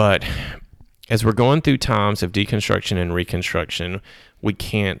 But as we're going through times of deconstruction and reconstruction, we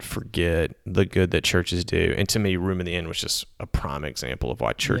can't forget the good that churches do. And to me, Room in the Inn was just a prime example of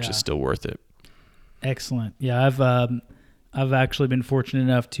why church is still worth it. Excellent. Yeah, I've actually been fortunate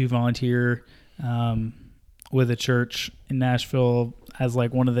enough to volunteer with a church in Nashville as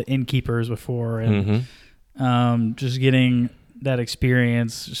like one of the innkeepers before, and just getting that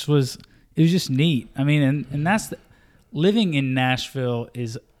experience was just neat. I mean, and that's living in Nashville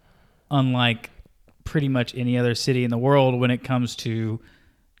is unlike pretty much any other city in the world when it comes to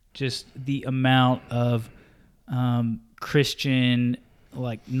just the amount of Christian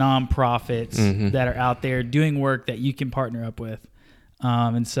like nonprofits that are out there doing work that you can partner up with.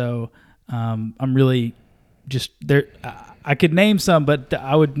 And so I'm really just there. I could name some, but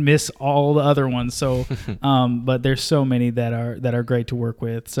I would miss all the other ones. So, but there's so many that are great to work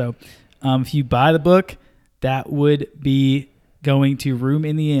with. So, if you buy the book, that would be going to Room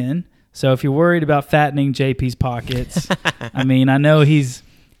in the Inn. So if you're worried about fattening JP's pockets, I mean, I know he's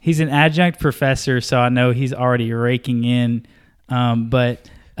an adjunct professor, so I know he's already raking in. But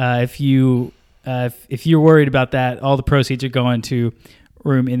if you're worried about that, all the proceeds are going to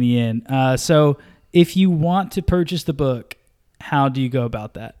Room in the Inn. So if you want to purchase the book, how do you go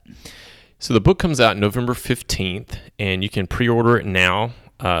about that? So the book comes out November 15th, and you can pre-order it now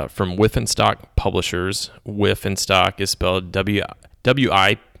from Whiffenstock Publishers. Whiffenstock is spelled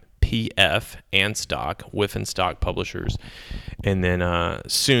WIPF and stock, Whiffenstock Publishers. And then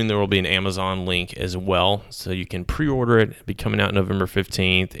soon there will be an Amazon link as well, so you can pre-order it. It'll be coming out November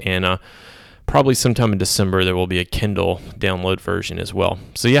 15th, and probably sometime in December there will be a Kindle download version as well.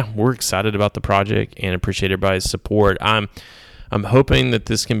 So yeah, we're excited about the project and appreciate everybody's support. I'm hoping that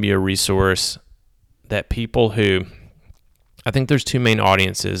this can be a resource that people who, I think there's two main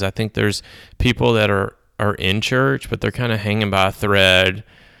audiences. I think there's people that are in church, but they're kind of hanging by a thread.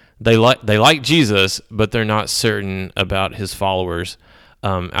 They like Jesus, but they're not certain about his followers.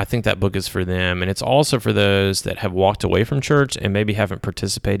 I think that book is for them, and it's also for those that have walked away from church and maybe haven't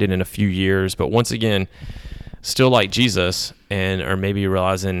participated in a few years, but once again, still like Jesus and are maybe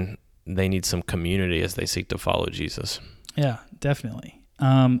realizing they need some community as they seek to follow Jesus. Yeah, definitely.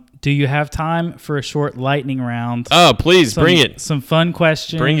 Do you have time for a short lightning round? Oh, please, bring it. Some fun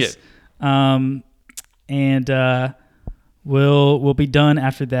questions. Bring it. And we'll be done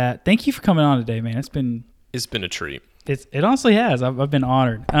after that. Thank you for coming on today, man. It's been a treat. It honestly has. I've been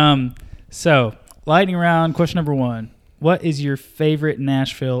honored. So lightning round. Question number 1: what is your favorite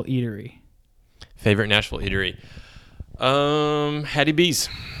Nashville eatery? Favorite Nashville eatery? Hattie B's.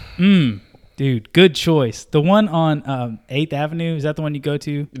 Dude, good choice. The one on 8th Avenue, is that the one you go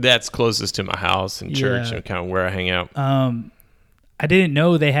to? That's closest to my house and church and kind of where I hang out. I didn't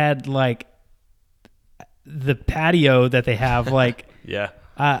know they had like the patio that they have. Like, yeah.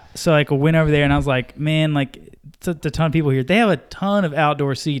 So like I went over there and I was like, man, like it's a ton of people here. They have a ton of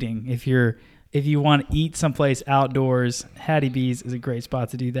outdoor seating. If you want to eat someplace outdoors, Hattie B's is a great spot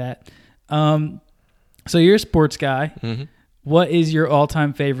to do that. So you're a sports guy. Mm-hmm. What is your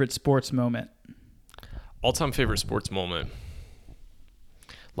all-time favorite sports moment? All-time favorite sports moment?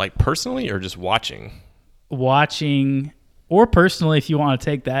 Like personally or just watching? Watching, or personally if you want to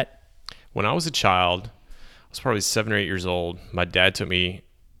take that. When I was a child, I was probably 7 or 8 years old. My dad took me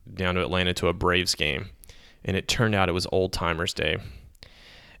down to Atlanta to a Braves game, and it turned out it was Old Timers Day.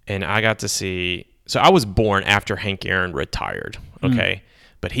 And I got to see, so I was born after Hank Aaron retired, okay?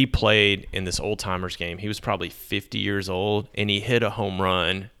 But he played in this Old Timers game. He was probably 50 years old, and he hit a home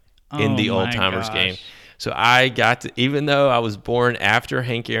run in the Old Timers game. So I got to, even though I was born after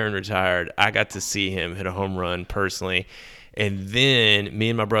Hank Aaron retired, I got to see him hit a home run personally. And then me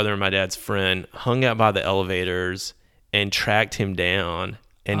and my brother and my dad's friend hung out by the elevators and tracked him down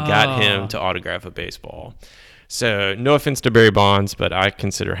and got him to autograph a baseball. So no offense to Barry Bonds, but I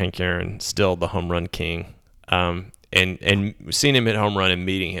consider Hank Aaron still the home run king. And seeing him hit home run and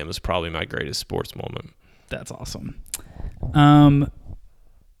meeting him is probably my greatest sports moment. That's awesome.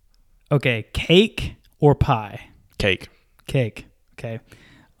 Okay, cake or pie? Cake. Okay.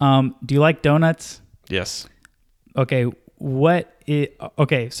 Do you like donuts? Yes. Okay.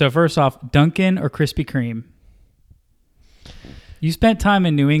 Okay, so first off, Dunkin' or Krispy Kreme? You spent time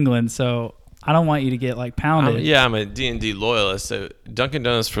in New England, so I don't want you to get like pounded. I'm a D&D loyalist, so Dunkin'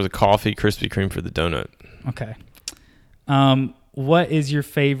 Donuts for the coffee, Krispy Kreme for the donut. Okay. What is your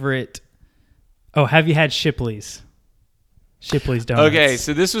favorite? Oh, have you had Shipley's? Shipley's Donuts. Okay,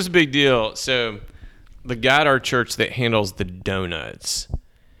 so this was a big deal. So the guy at our church that handles the donuts,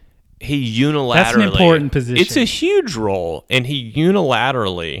 he unilaterally... That's an important position. It's a huge role, and he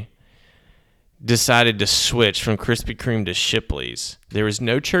unilaterally decided to switch from Krispy Kreme to Shipley's. There was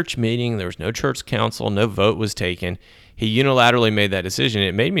no church meeting. There was no church council. No vote was taken. He unilaterally made that decision.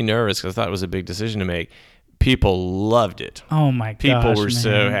 It made me nervous because I thought it was a big decision to make. People loved it. Oh, my gosh, People were man.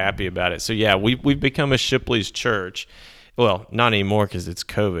 so happy about it. So, yeah, we've become a Shipley's church. Well, not anymore because it's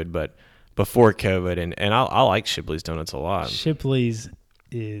COVID, but before COVID. And I like Shipley's Donuts a lot. Shipley's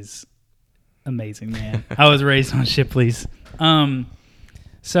is amazing, man. I was raised on Shipley's.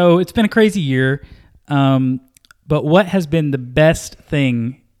 So it's been a crazy year. But what has been the best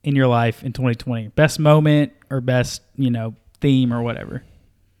thing in your life in 2020? Best moment or best, theme or whatever?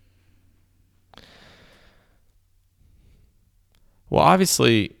 Well,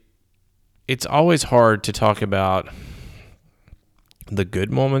 obviously, it's always hard to talk about the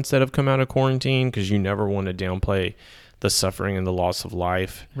good moments that have come out of quarantine, because you never want to downplay the suffering and the loss of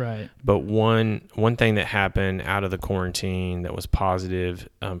life. Right. But one thing that happened out of the quarantine that was positive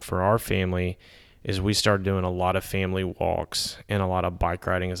for our family is we started doing a lot of family walks and a lot of bike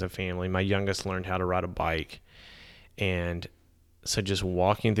riding as a family. My youngest learned how to ride a bike. And so just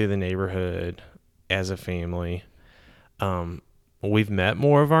walking through the neighborhood as a family, we've met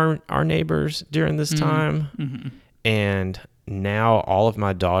more of our neighbors during this time. Mm-hmm. And now all of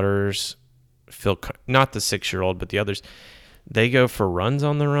my daughters feel, not the 6-year-old, but the others, they go for runs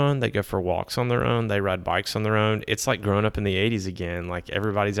on their own. They go for walks on their own. They ride bikes on their own. It's like growing up in the 80s again. Like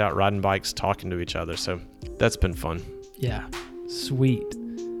everybody's out riding bikes, talking to each other. So that's been fun. Yeah. Sweet.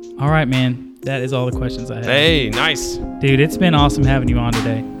 All right, man. That is all the questions I have. Hey, nice. Dude, it's been awesome having you on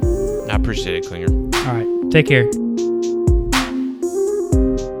today. I appreciate it, Klinger. All right. Take care.